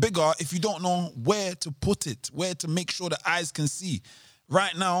get bigger if you don't know where to put it, where to make sure the eyes can see.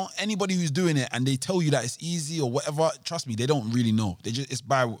 Right now, anybody who's doing it and they tell you that it's easy or whatever, trust me, they don't really know. It's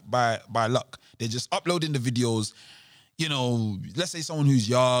by luck. They're just uploading the videos. You know, let's say someone who's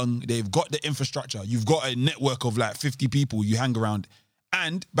young, they've got the infrastructure. You've got a network of like 50 people you hang around.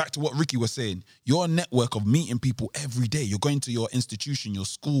 And back to what Ricky was saying, your network of meeting people every day. You're going to your institution, your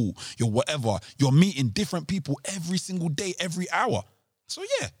school, your whatever. You're meeting different people every single day, every hour. So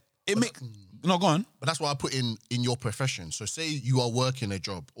yeah, it makes... No, go on. But that's what I put in your profession. So say you are working a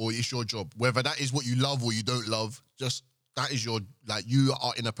job or it's your job, whether that is what you love or you don't love, just that is your, like you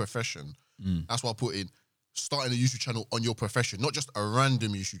are in a profession. That's what I put in. Starting a YouTube channel on your profession, not just a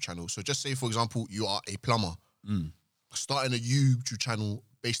random YouTube channel. So just say, for example, you are a plumber. Starting a YouTube channel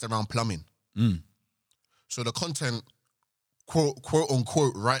based around plumbing. So the content, quote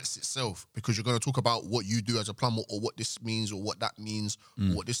unquote, writes itself because you're going to talk about what you do as a plumber or what this means or what that means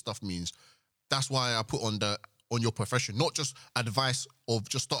or what this stuff means. That's why I put on your profession, not just advice of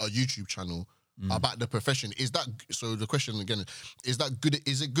just start a YouTube channel about the profession. Is that so? The question again is that good?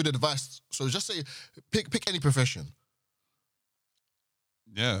 Is it good advice? So just say pick any profession.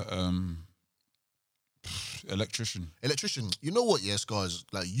 Yeah, electrician. Electrician. You know what? Yes, guys.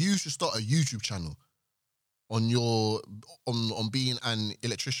 Like you should start a YouTube channel on your on being an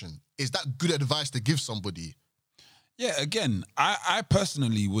electrician. Is that good advice to give somebody? Yeah. Again, I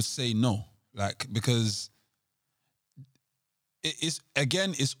personally would say no. Like, because it's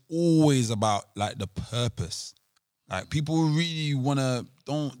always about like the purpose. Like people really wanna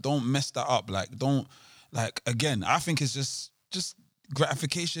don't mess that up. Like don't again, I think it's just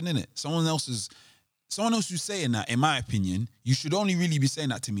gratification in it. Someone else who's saying that, in my opinion, you should only really be saying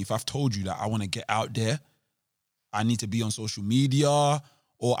that to me if I've told you that I want to get out there, I need to be on social media,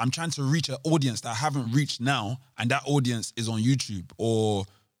 or I'm trying to reach an audience that I haven't reached now, and that audience is on YouTube, or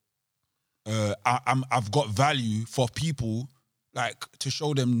I've got value for people, like to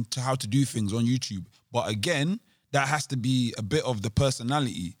show them to how to do things on YouTube. But again, that has to be a bit of the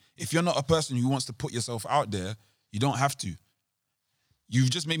personality. If you're not a person who wants to put yourself out there, you don't have to.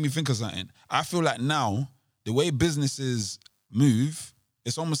 You've just made me think of something. I feel like now, the way businesses move,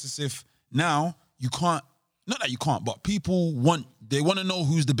 it's almost as if now you can't, not that you can't, but people want to know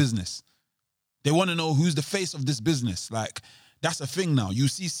who's the business. They want to know who's the face of this business. Like, that's a thing now. You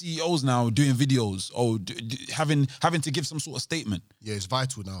see CEOs now doing videos or having to give some sort of statement. Yeah, it's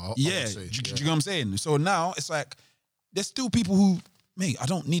vital now. I would say. Do you know what I'm saying? So now it's like, there's still people who, mate, I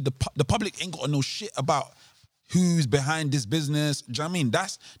don't need the public ain't got to know shit about who's behind this business. Do you know what I mean?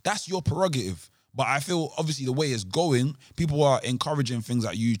 That's your prerogative. But I feel obviously the way it's going, people are encouraging things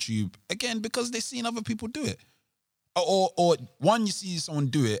like YouTube, again, because they're seeing other people do it. Or one, you see someone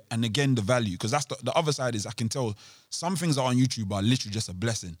do it, and again, the value, because that's the other side is I can tell some things that are on YouTube are literally just a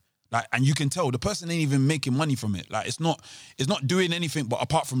blessing. Like, and you can tell the person ain't even making money from it. Like, it's not doing anything, but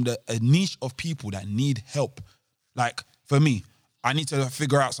apart from a niche of people that need help. Like, for me, I need to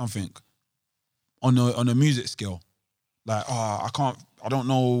figure out something on a music scale. Like, I don't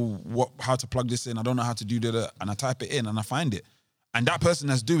know how to plug this in. I don't know how to do that. And I type it in and I find it. And that person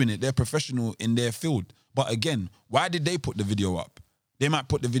that's doing it, they're professional in their field. But again, why did they put the video up? They might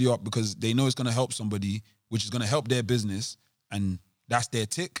put the video up because they know it's going to help somebody, which is going to help their business, and that's their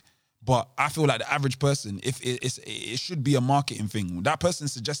tick. But I feel like the average person, if it should be a marketing thing. That person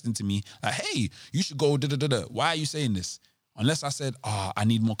suggesting to me, like, hey, you should go da-da-da-da. Why are you saying this? Unless I said, I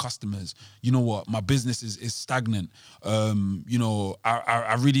need more customers. You know what? My business is stagnant.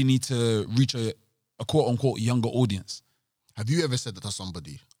 I really need to reach a quote-unquote younger audience. Have you ever said that to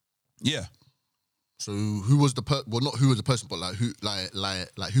somebody? Yeah. So who was the not who was the person, but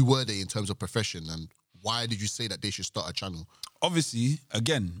who were they in terms of profession, and why did you say that they should start a channel? Obviously,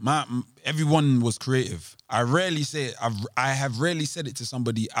 again, everyone was creative. I have rarely said it to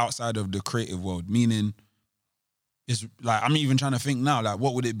somebody outside of the creative world, meaning it's like, I'm even trying to think now, like,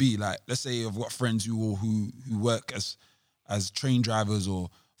 what would it be? Like, let's say I've got friends who work as train drivers or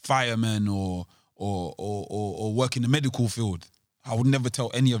firemen or work in the medical field. I would never tell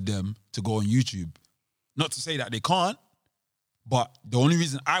any of them to go on YouTube. Not to say that they can't, but the only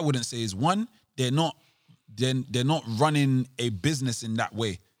reason I wouldn't say is, one, they're not running a business in that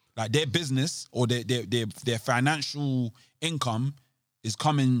way. Like, their business or their financial income is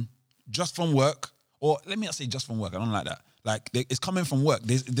coming just from work. Or let me not say just from work. I don't like that. Like, it's coming from work.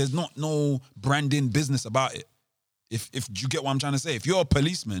 There's not no branding business about it. If you get what I'm trying to say. If you're a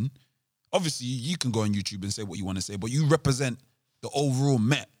policeman, obviously you can go on YouTube and say what you want to say, but you represent the overall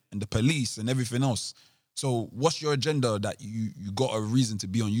Met and the police and everything else. So what's your agenda that you got a reason to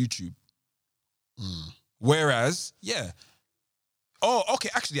be on YouTube? Whereas, yeah. Oh, okay.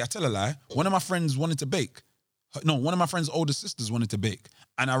 Actually, I tell a lie. One of my friends wanted to bake. No, one of my friend's older sisters wanted to bake.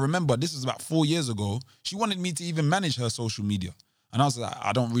 And I remember this was about 4 years ago. She wanted me to even manage her social media. And I was like,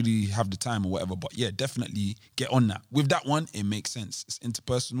 I don't really have the time or whatever. But yeah, definitely get on that. With that one, it makes sense. It's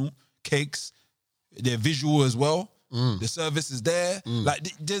interpersonal. Cakes. They're visual as well. The service is there. Like,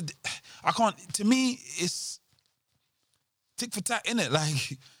 I can't, to me, it's tick for tat, innit?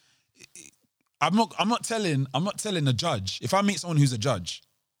 Like, I'm not telling a judge. If I meet someone who's a judge,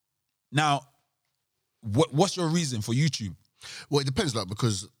 now, what's your reason for YouTube? Well, it depends, like,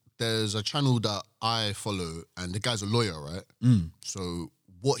 because there's a channel that I follow and the guy's a lawyer, right? So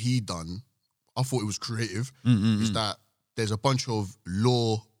what he done, I thought it was creative, is that there's a bunch of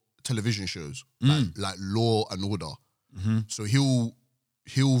law television shows, like Law and Order. So he'll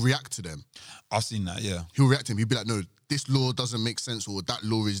react to them. I've seen that, yeah. He'll react to them. He'll be like, no, this law doesn't make sense, or that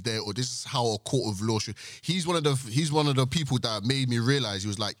law is there, or this is how a court of law should. He's one of the people that made me realize, he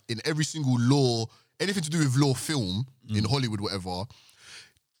was like, in every single law, anything to do with law film in Hollywood, whatever,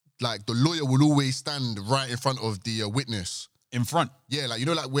 like the lawyer will always stand right in front of the witness. In front? Yeah, like, you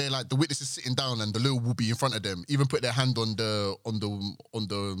know, like where like the witness is sitting down and the lawyer will be in front of them, even put their hand on the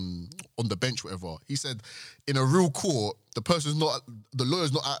bench, whatever. He said, in a real court, the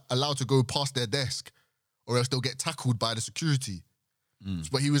lawyer's not allowed to go past their desk, or else they'll get tackled by the security.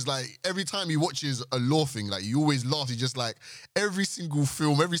 But he was like, every time he watches a law thing, like, he always laughs. He's just like, every single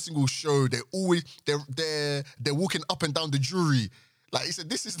film, every single show, they're walking up and down the jury. Like, he said,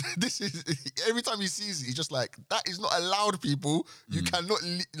 this is every time he sees it, he's just like, that is not allowed, people. You cannot,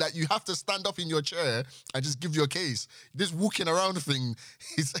 like, you have to stand up in your chair and just give your case. This walking around thing,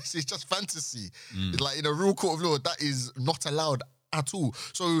 it's just fantasy. It's like, in a real court of law, that is not allowed at all.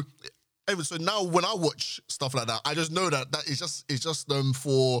 So now when I watch stuff like that, I just know that it's just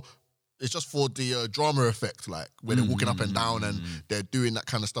for the drama effect, like, when they're walking up and down and they're doing that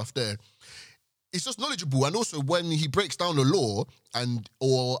kind of stuff there. It's just knowledgeable. And also when he breaks down the law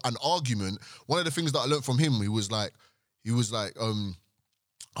or an argument, one of the things that I learned from him, he was like,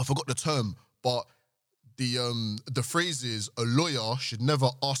 I forgot the term, but the phrase is, a lawyer should never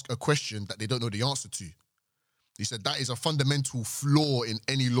ask a question that they don't know the answer to. He said that is a fundamental flaw in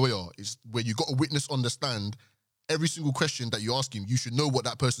any lawyer. It's where you got a witness on the stand, every single question that you ask him, you should know what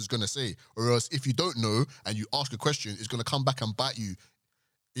that person's going to say. Or else if you don't know and you ask a question, it's going to come back and bite you.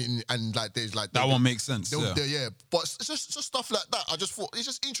 That one makes sense. Yeah, but it's just stuff like that. I just thought it's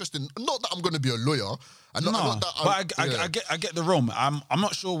just interesting. Not that I'm going to be a lawyer. I get the realm. I'm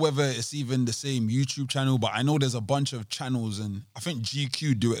not sure whether it's even the same YouTube channel, but I know there's a bunch of channels, and I think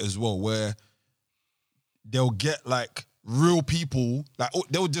GQ do it as well, where they'll get like real people, like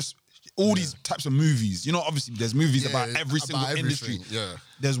they'll just all these types of movies. You know, obviously there's movies about every single industry. Yeah,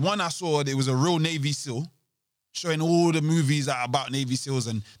 there's one I saw. There was a real Navy SEAL, showing all the movies that are about Navy SEALs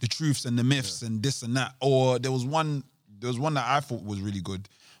and the truths and the myths and this and that. Or there was one that I thought was really good.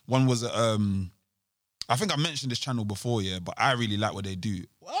 One was I think I mentioned this channel before, yeah, but I really like what they do.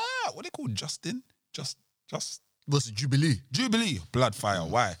 What they call Justin? Just what's it, Jubilee? Bloodfire.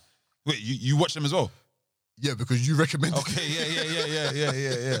 Why? Wait, you watch them as well? Yeah, because you recommended. Okay,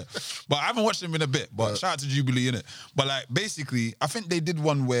 yeah. But I haven't watched them in a bit. But shout out to Jubilee, innit? But like, basically, I think they did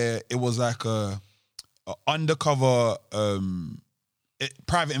one where it was like a undercover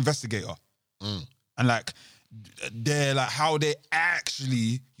private investigator, and like they're like how they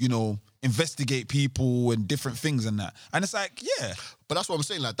actually, you know, investigate people and different things and that. And it's like, yeah. But that's what I'm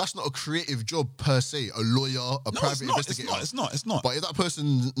saying, like, that's not a creative job per se, a lawyer, private investigator. It's not. But if that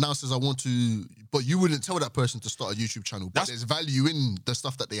person now says, I want to, but you wouldn't tell that person to start a YouTube channel, but there's value in the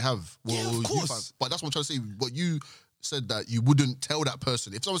stuff that they have. Well, yeah, of course. But that's what I'm trying to say. But you said that you wouldn't tell that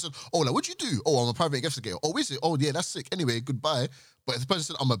person. If someone said, oh, like, what'd you do? Oh, I'm a private investigator. Oh, is it? Oh, yeah, that's sick. Anyway, goodbye. But if the person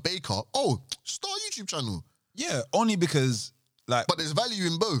said, I'm a baker, oh, start a YouTube channel. Yeah, only because, like... But there's value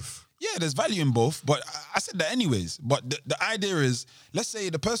in both. Yeah, there's value in both, but I said that anyways. But the idea is, let's say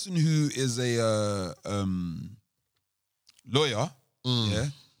the person who is a lawyer, yeah,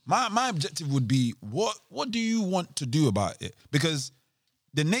 my objective would be, what do you want to do about it? Because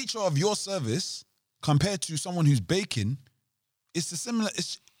the nature of your service compared to someone who's baking, it's a similar.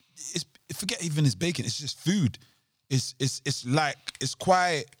 It's forget even it's baking. It's just food. It's like, it's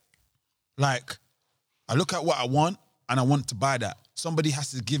quite like, I look at what I want and I want to buy that. Somebody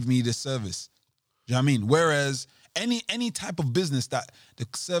has to give me this service. Do you know what I mean? Whereas any type of business that the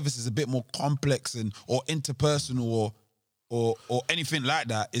service is a bit more complex and or interpersonal or anything like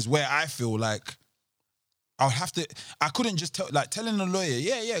that is where I feel like I couldn't just telling a lawyer,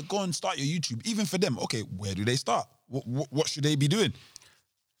 yeah, go and start your YouTube. Even for them, okay, where do they start? What should they be doing?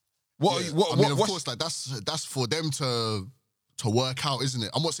 What? Yeah. What? I mean, of what's- course, like that's for them to work out, isn't it?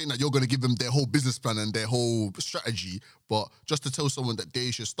 I'm not saying that you're going to give them their whole business plan and their whole strategy, but just to tell someone that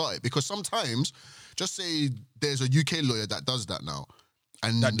they should start it. Because sometimes, just say there's a UK lawyer that does that now,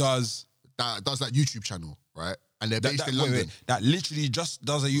 and that does that YouTube channel, right? And they're based in wait, London. that literally just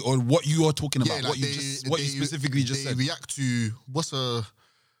does a, or what you are talking about, Yeah, like what you specifically just they said. react to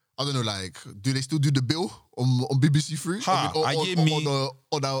I don't know, like, do they still do the bill on BBC Three? Ha, on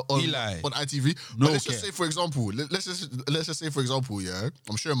Eli. ITV. No But let's care. just say, for example, let's just say, for example, yeah,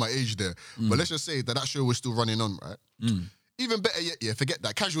 I'm showing my age there, but let's just say that show was still running on, right? Even better yet, yeah, forget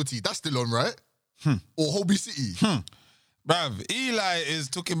that. Casualty, that's still on, right? Or Holby City. Bruv, Eli is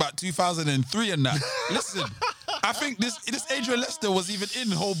talking about 2003 and that. Listen, I think this Adrian Lester was even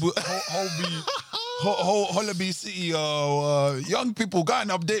in Holby City. Young people, go and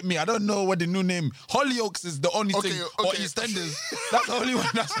update me. I don't know what the new name. Hollyoaks is the only thing. Or Okay. EastEnders. That's the only one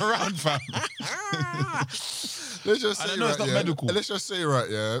that's around, fam. Let's just And say, I know it's right, not yeah, medical. Let's just say, right,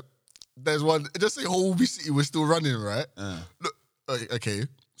 yeah, there's one. Just say Holby City was still running, right? Look, okay.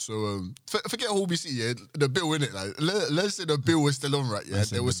 So forget Holby City, yeah. The bill in it, like let's say the bill was still on, right? Yeah, Let's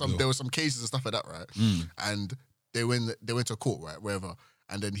say there was the bill. there was some cases and stuff like that, right? And they went to court, right, wherever,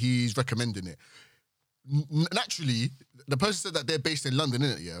 and then he's recommending it. Naturally, the person said that they're based in London,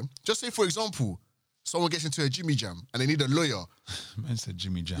 innit? Yeah. Just say, for example, someone gets into a Jimmy Jam and they need a lawyer. Man said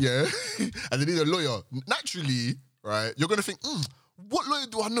Jimmy Jam. Yeah, and they need a lawyer. Naturally, right, you're gonna think, what lawyer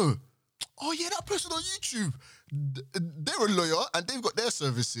do I know? Oh yeah, that person on YouTube. They're a lawyer and they've got their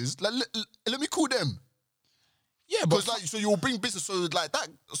services. Like, let me call them. Yeah, but Because like, so you'll bring business. So like that.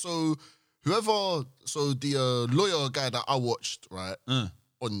 So whoever. So the lawyer guy that I watched, right, on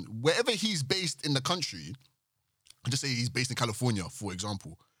wherever he's based in the country. I just say he's based in California, for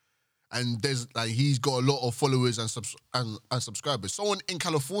example. And there's like he's got a lot of followers and subscribers. Someone in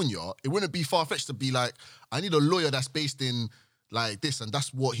California, it wouldn't be far fetched to be like, I need a lawyer that's based in like this, and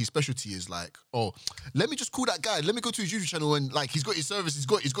that's what his specialty is. Like, oh, let me just call that guy. Let me go to his YouTube channel and like he's got his service. He's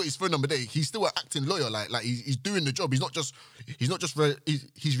got his phone number there. He's still an acting lawyer. Like he's doing the job. He's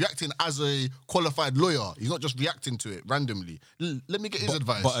reacting as a qualified lawyer. He's not just reacting to it randomly. Let me get his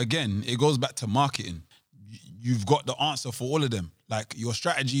advice. But again, it goes back to marketing. You've got the answer for all of them. Like your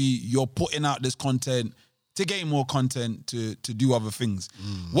strategy, you're putting out this content to gain more content to do other things.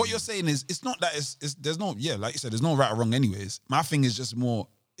 What you're saying is, it's not that it's there's no, yeah, like you said, there's no right or wrong anyways. My thing is just more,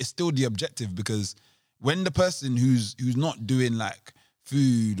 it's still the objective, because when the person who's not doing like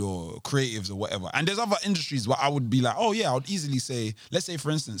food or creatives or whatever, and there's other industries where I would be like, oh yeah, I would easily say, let's say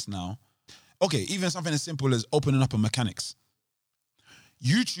for instance now, okay, even something as simple as opening up a mechanics.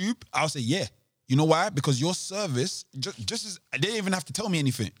 YouTube, I'll say, yeah. You know why? Because your service, just as they didn't even have to tell me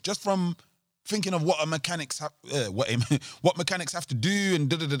anything. Just from thinking of what mechanics have to do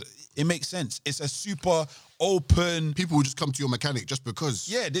and it makes sense. It's a super open. People will just come to your mechanic just because.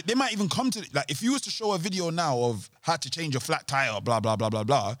 Yeah, they might even come to, like, if you was to show a video now of how to change a flat tire, blah blah blah blah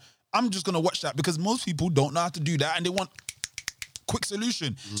blah, I'm just gonna watch that because most people don't know how to do that and they want quick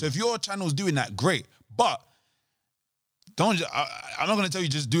solution. So if your channel's doing that, great. But I'm not going to tell you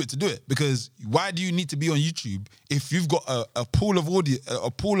just do it to do it, because why do you need to be on YouTube if you've got a pool of audience,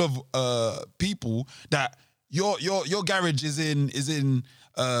 a pool of people that your garage is in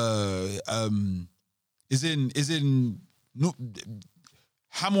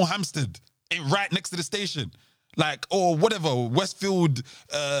Hemel Hempstead, right next to the station, like, or whatever, Westfield,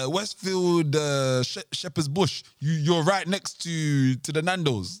 Shepherd's Bush. You're right next to the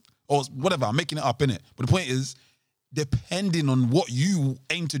Nando's or whatever. I'm making it up, innit? But the point is, depending on what you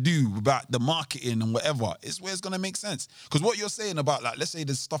aim to do about the marketing and whatever, is where it's going to make sense. Because what you're saying about, like, let's say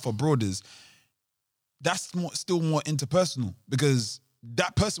there's stuff abroad that's still more interpersonal, because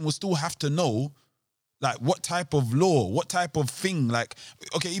that person will still have to know, like, what type of law, what type of thing, like,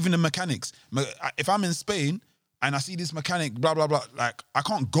 okay, even the mechanics. If I'm in Spain and I see this mechanic, blah, blah, blah, like, I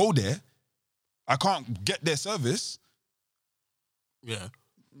can't go there. I can't get their service. Yeah.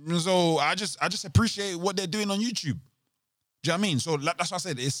 So I just appreciate what they're doing on YouTube. Do you know what I mean? So that's what I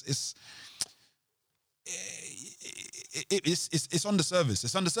said. It's on the service.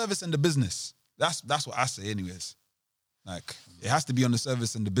 It's on the service and the business. That's what I say, anyways. Like, it has to be on the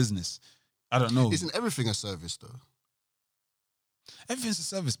service and the business. I don't know. Isn't everything a service though? Everything's a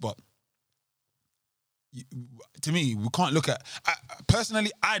service, but to me, we can't look at.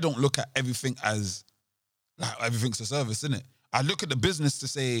 Personally, I don't look at everything as like everything's a service, innit? I look at the business to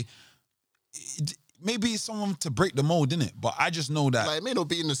say, maybe it's someone to break the mold, innit? But I just know that. Like, it may not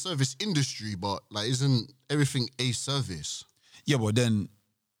be in the service industry, but like, isn't everything a service? Yeah, but then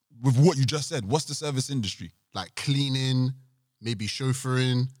with what you just said, what's the service industry? Like cleaning, maybe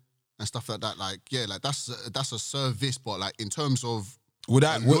chauffeuring, and stuff like that. Like, yeah, like that's a service, but like in terms of Would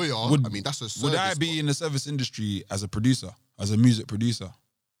a lawyer, I mean, that's a service. Would I be in the service industry as a producer, as a music producer?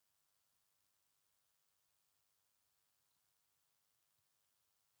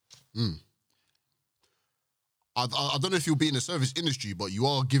 I don't know if you'll be in the service industry, but you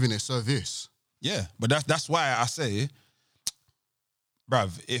are giving a service. Yeah, but that's why I say,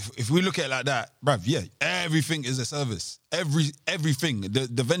 bruv, if we look at it like that, bruv, yeah, everything is a service. Everything.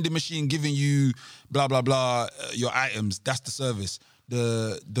 The vending machine giving you blah blah blah your items, that's the service.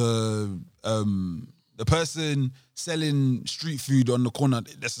 The person selling street food on the corner,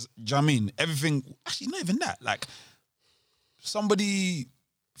 that's, do you know what I mean? Everything, actually not even that. Like somebody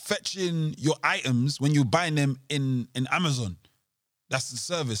fetching your items when you're buying them in Amazon. That's the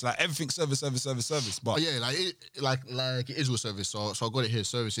service. Like everything service. But yeah, like it is all service. So I got it here: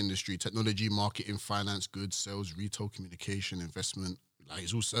 service industry, technology, marketing, finance, goods, sales, retail, communication, investment. Like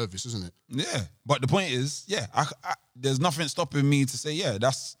it's all service, isn't it? yeah. But the point is, yeah, I there's nothing stopping me to say, yeah,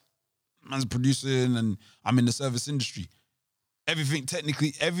 that's man's producing and I'm in the service industry. Everything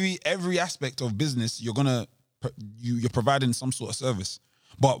technically, every aspect of business, you're providing some sort of service.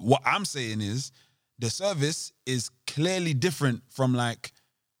 But what I'm saying is, the service is clearly different from like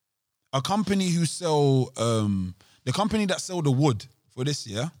a company who sell, the company that sell the wood for this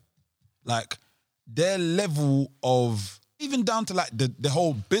year, like their level of, even down to like the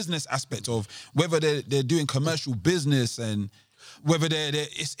whole business aspect of whether they're doing commercial business and whether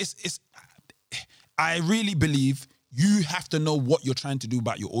it's I really believe you have to know what you're trying to do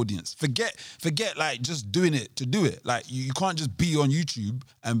about your audience. Forget like just doing it to do it. Like you can't just be on YouTube,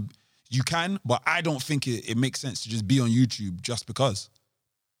 and you can, but I don't think it makes sense to just be on YouTube just because.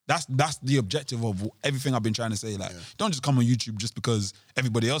 That's the objective of everything I've been trying to say. Like, don't just come on YouTube just because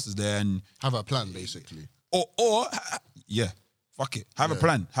everybody else is there and have a plan, basically. Or yeah, fuck it. Have a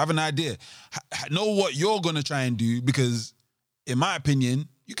plan. Have an idea. Know what you're gonna try and do, because, in my opinion,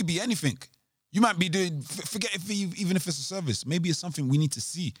 you could be anything. You might be doing. Forget even if it's a service. Maybe it's something we need to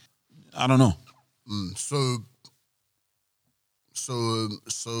see. I don't know. So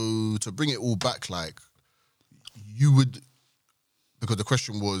to bring it all back, like you would, because the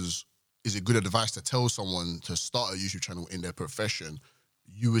question was, is it good advice to tell someone to start a YouTube channel in their profession?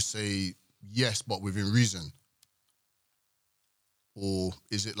 You would say yes, but within reason. Or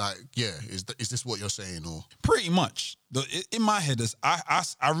is it like, yeah, is this what you're saying? Or pretty much. In my head, I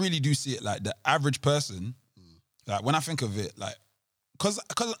really do see it like the average person. Like when I think of it, like, cause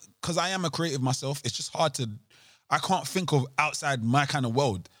I am a creative myself. It's just hard to. I can't think of outside my kind of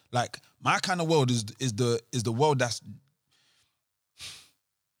world. Like my kind of world is the world that's.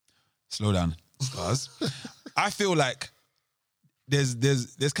 Slow down, Stars. I feel like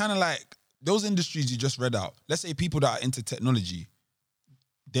there's kind of like those industries you just read out. Let's say people that are into technology,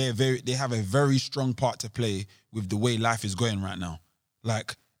 they have a very strong part to play with the way life is going right now.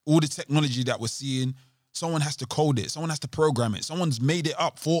 Like all the technology that we're seeing, someone has to code it, someone has to program it, someone's made it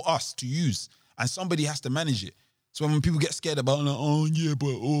up for us to use, and somebody has to manage it. So when people get scared about, like, oh yeah,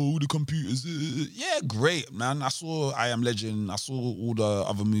 but all the computers, yeah, great, man. I saw I Am Legend, I saw all the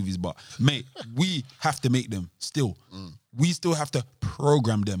other movies, but mate, we have to make them still. We still have to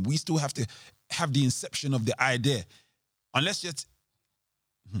program them. We still have to have the inception of the idea. Unless you're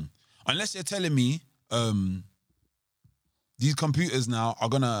telling me these computers now are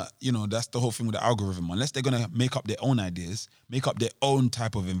gonna, that's the whole thing with the algorithm. Unless they're gonna make up their own ideas, make up their own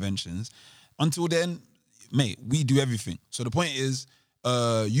type of inventions. Until then, mate, we do everything. So the point is,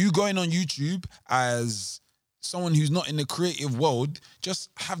 you going on YouTube as someone who's not in the creative world, just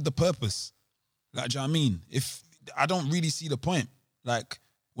have the purpose. Like, do you know what I mean? If I don't really see the point. Like,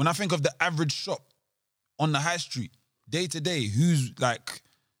 when I think of the average shop on the high street, day to day, who's like,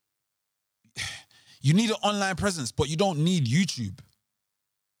 you need an online presence, but you don't need YouTube.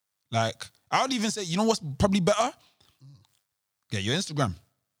 Like, I would even say, you know what's probably better? Get your Instagram.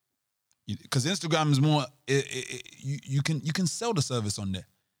 Because Instagram is more, you can sell the service on there.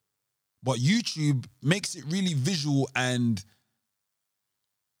 But YouTube makes it really visual, and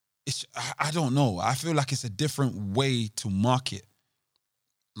I don't know. I feel like it's a different way to market.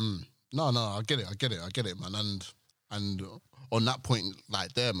 No, I get it, man. And on that point,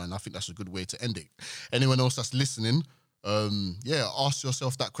 like there, man, I think that's a good way to end it. Anyone else that's listening, ask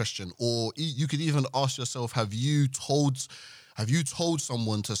yourself that question. Or you could even ask yourself, have you told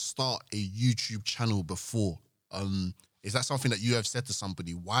someone to start a YouTube channel before? Is that something that you have said to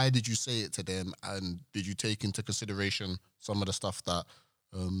somebody? Why did you say it to them? And did you take into consideration some of the stuff that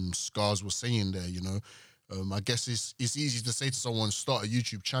Scars was saying there, I guess it's easy to say to someone, start a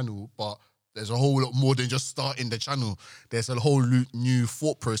YouTube channel, but there's a whole lot more than just starting the channel. There's a whole new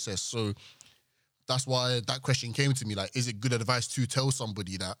thought process. So that's why that question came to me. Like, is it good advice to tell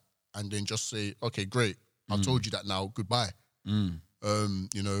somebody that and then just say, okay, great, I've told you that now, goodbye.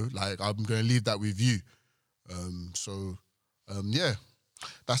 You know, like, I'm going to leave that with you. Yeah,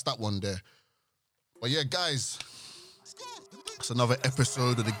 that's that one there. But yeah, guys, it's another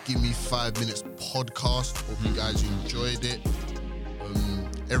episode of the Give Me 5 Minutes podcast. Hope you guys enjoyed it.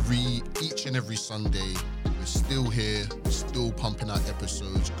 Each and every Sunday, we're still here. We're still pumping out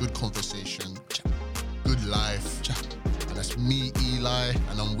episodes. Good conversation. Good life. And that's me, Eli,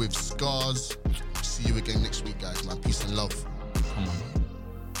 and I'm with Scars. See you again next week, guys, man. Peace and love.